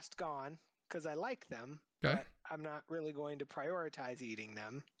my last gone because I like them, Okay. but I'm not really going to prioritize eating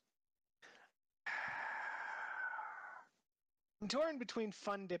them. I'm torn between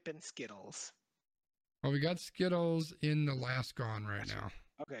Fun Dip and Skittles. Well, we got Skittles in the last gone right now.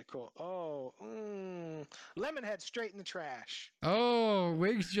 Okay, cool. Oh, Lemonhead straight in the trash. Oh,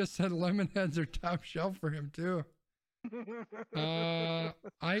 Wiggs just said Lemonheads are top shelf for him too.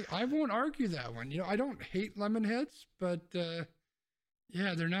 I won't argue that one. I don't hate Lemonheads, but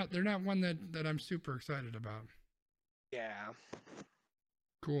yeah, they're not one that I'm super excited about. Yeah.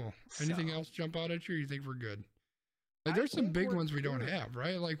 Cool. Anything So- else jump out at you? Or you think we're good? I Like, there's some think big we're ones we don't good. have,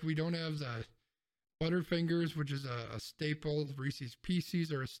 right? Like, we don't have the Butterfingers, which is a staple. Reese's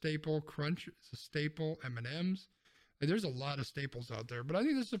Pieces are a staple. Crunch is a staple. M&Ms. Like, there's a lot of staples out there, but I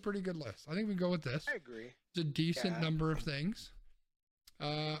think this is a pretty good list. I think we go with this. I agree. It's a decent Yeah. number of things.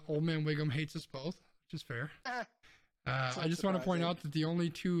 Old Man Wiggum hates us both, which is fair. Ah, I not just want to point surprising. out that the only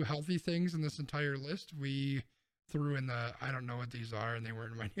two healthy things in this entire list we threw in the I don't know what these are, and they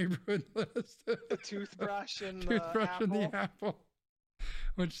weren't in my neighborhood list. the toothbrush and the Toothbrush apple. and the apple,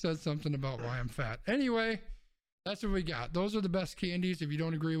 which says something about why I'm fat. Anyway, that's what we got. Those are the best candies. If you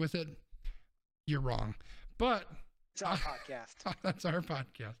don't agree with it, you're wrong. But It's our podcast. that's our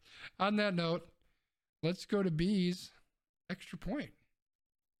podcast. On that note, let's go to B's extra point.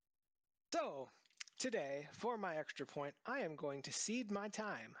 So, today, for my extra point, I am going to cede my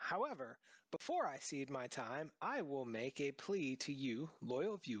time. However, before I cede my time, I will make a plea to you,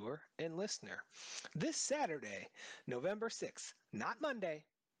 loyal viewer and listener. This Saturday, November 6th, not Monday,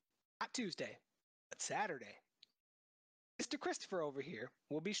 not Tuesday, but Saturday, Mr. Christopher over here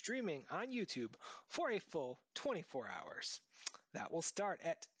will be streaming on YouTube for a full 24 hours. That will start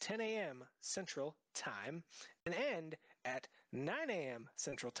at 10 a.m. Central Time and end at 9 a.m.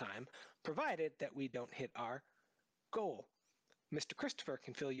 Central Time, provided that we don't hit our goal. Mr. Christopher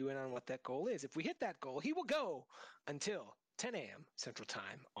can fill you in on what that goal is. If we hit that goal, he will go until 10 a.m. Central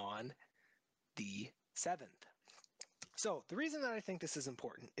Time on the 7th. So, the reason that I think this is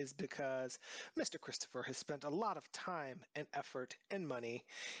important is because Mr. Christopher has spent a lot of time and effort and money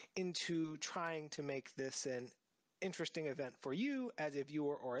into trying to make this an interesting event for you as a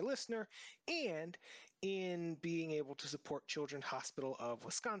viewer or a listener, and in being able to support Children's Hospital of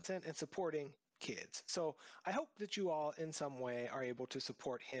Wisconsin and supporting kids. So I hope that you all in some way are able to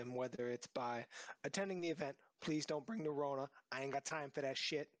support him, whether it's by attending the event, please don't bring the Rona, I ain't got time for that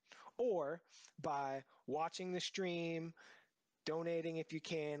shit, or by watching the stream, donating if you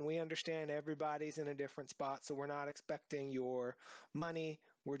can. We understand everybody's in a different spot, so we're not expecting your money.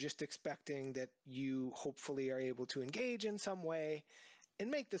 We're just expecting that you hopefully are able to engage in some way and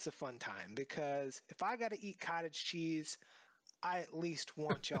make this a fun time, because if I got to eat cottage cheese, I at least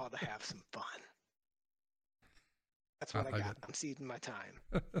want y'all to have some fun. That's what I like got. it. I'm ceding my time.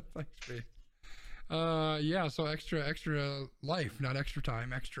 Thanks, B. Yeah, so extra life, not extra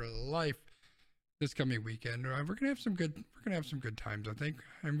time, extra life this coming weekend. We're gonna have some good times, I think.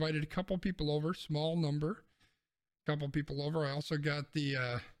 I invited a couple people over, small number, couple people over. I also got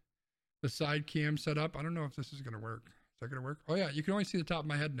the side cam set up. I don't know if this is gonna work. Is that gonna work? Oh yeah, you can only see the top of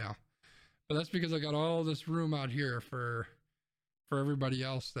my head now, but that's because I got all this room out here for everybody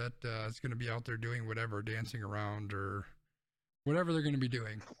else that is gonna be out there doing whatever, dancing around or whatever they're gonna be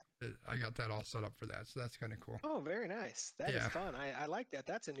doing. I got that all set up for that, so that's kind of cool. Oh, very nice. That is Yeah. fun. I like that.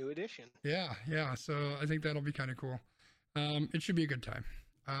 That's a new addition. Yeah. So I think that'll be kind of cool. It should be a good time.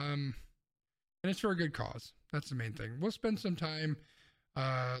 And it's for a good cause. That's the main thing. We'll spend some time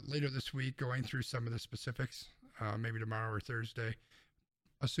later this week going through some of the specifics, maybe tomorrow or Thursday,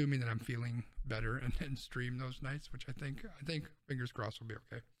 assuming that I'm feeling better, and then stream those nights, which I think fingers crossed will be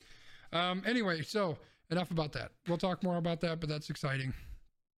okay. Anyway, so enough about that. We'll talk more about that, but that's exciting.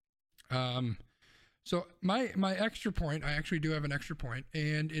 So my extra point, I actually do have an extra point,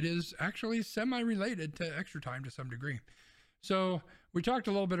 and it is actually semi-related to extra time to some degree. So we talked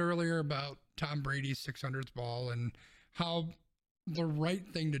a little bit earlier about Tom Brady's 600th ball and how the right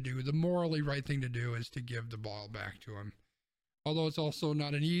thing to do, the morally right thing to do, is to give the ball back to him. Although it's also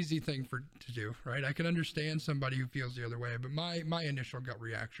not an easy thing to do, right? I can understand somebody who feels the other way, but my initial gut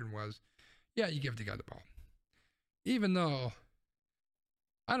reaction was, yeah, you give the guy the ball. Even though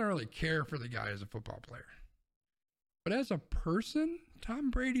I don't really care for the guy as a football player. But as a person, Tom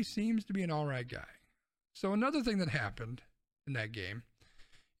Brady seems to be an all right guy. So another thing that happened in that game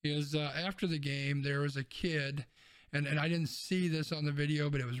is after the game, there was a kid, and I didn't see this on the video,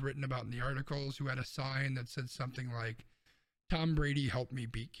 but it was written about in the articles, who had a sign that said something like, "Tom Brady helped me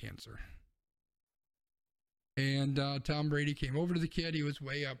beat cancer." And Tom Brady came over to the kid. He was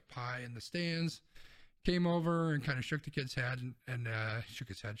way up high in the stands. came over and kind of shook the kid's head and shook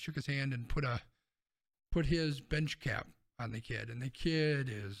his hand and put his bench cap on the kid, and the kid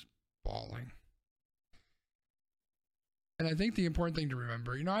is bawling. And I think the important thing to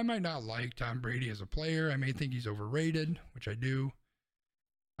remember, I might not like Tom Brady as a player. I may think he's overrated, which I do.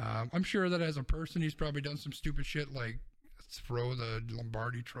 I'm sure that as a person, he's probably done some stupid shit like throw the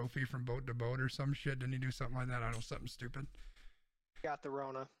Lombardi trophy from boat to boat or some shit. Didn't he do something like that? I don't know, something stupid. Got the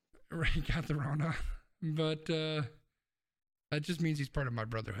Rona. Right, got the Rona. But that just means he's part of my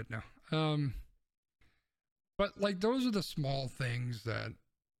brotherhood now. But like those are the small things that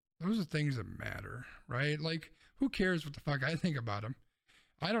matter, right? Like, who cares what the fuck I think about him?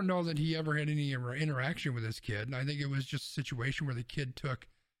 I don't know that he ever had any interaction with this kid. And I think it was just a situation where the kid took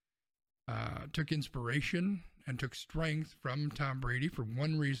inspiration and took strength from Tom Brady for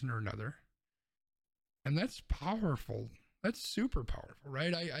one reason or another. And that's powerful. That's super powerful,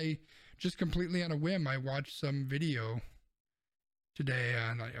 right? I just completely on a whim, I watched some video today,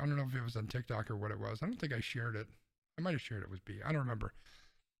 and I don't know if it was on TikTok or what it was. I don't think I shared it. I might have shared it with B. I don't remember.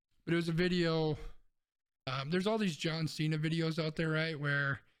 But it was a video. There's all these John Cena videos out there, right,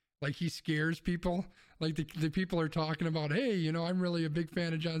 where like he scares people. Like the people are talking about, hey, I'm really a big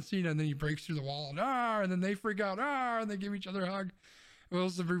fan of John Cena, and then he breaks through the wall and then they freak out, and they give each other a hug. Well, it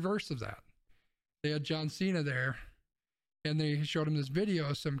was the reverse of that. They had John Cena there, and they showed him this video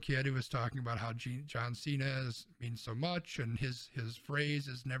of some kid who was talking about how John Cena means so much, and his phrase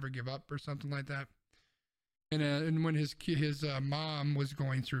is never give up or something like that. And when his mom was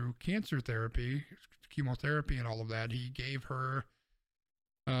going through cancer therapy, chemotherapy and all of that, he gave her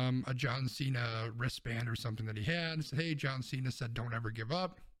a John Cena wristband or something that he had and said, hey, John Cena said, don't ever give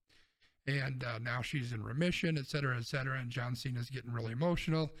up. And now she's in remission, et cetera, and John Cena's getting really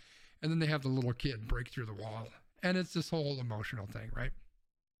emotional. And then they have the little kid break through the wall. And it's this whole emotional thing, right?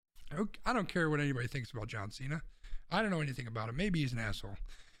 I don't care what anybody thinks about John Cena. I don't know anything about him. Maybe he's an asshole.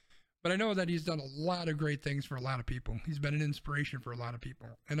 But I know that he's done a lot of great things for a lot of people. He's been an inspiration for a lot of people.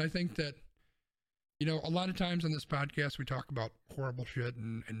 And I think that, a lot of times on this podcast, we talk about horrible shit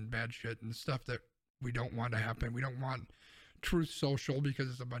and bad shit and stuff that we don't want to happen. We don't want Truth Social because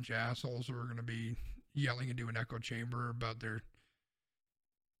it's a bunch of assholes who are going to be yelling into an echo chamber about their...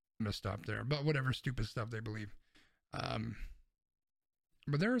 I'm going to stop there. About whatever stupid stuff they believe.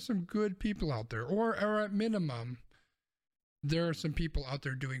 But there are some good people out there. Or at minimum, there are some people out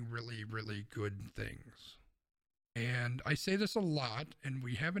there doing really, really good things. And I say this a lot, and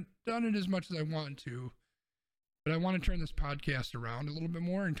we haven't done it as much as I want to, but I want to turn this podcast around a little bit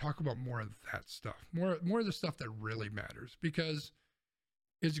more and talk about more of that stuff, more of the stuff that really matters, because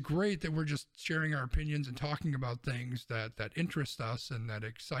it's great that we're just sharing our opinions and talking about things that interest us and that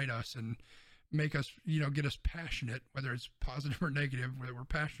excite us and make us, get us passionate, whether it's positive or negative, that we're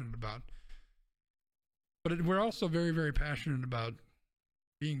passionate about. But we're also very, very passionate about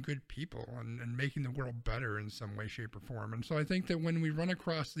being good people and making the world better in some way, shape, or form. And so I think that when we run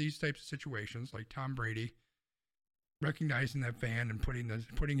across these types of situations, like Tom Brady recognizing that fan and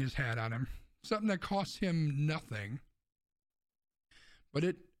putting his hat on him, something that costs him nothing, but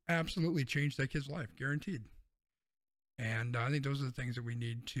it absolutely changed that kid's life, guaranteed. And I think those are the things that we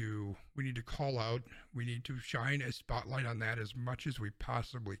need to call out. We need to shine a spotlight on that as much as we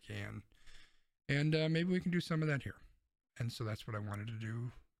possibly can. And maybe we can do some of that here. And so that's what I wanted to do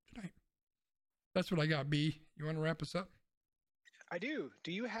tonight. That's what I got, B. You want to wrap us up? I do.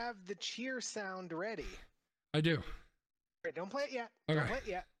 Do you have the cheer sound ready? I do. All right, don't play it yet. Okay. Don't play it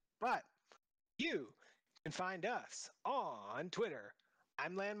yet. But you can find us on Twitter.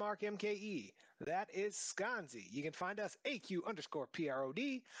 I'm Landmark MKE. That is Sconzi. You can find us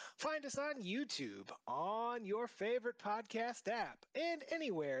AQ_PROD. Find us on YouTube, on your favorite podcast app, and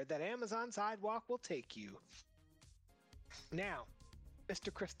anywhere that Amazon Sidewalk will take you. Now,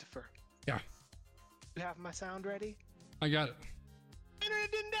 Mr. Christopher. Yeah. You have my sound ready? I got it.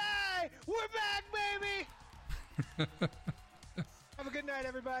 Internet didn't die! We're back, baby! Have a good night,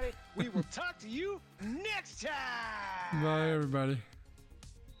 everybody. We will talk to you next time! Bye, everybody.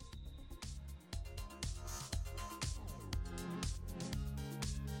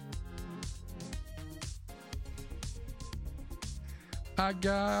 I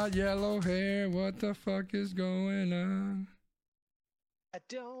got yellow hair. What the fuck is going on? I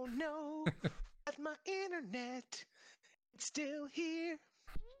don't know, but my internet, it's still here.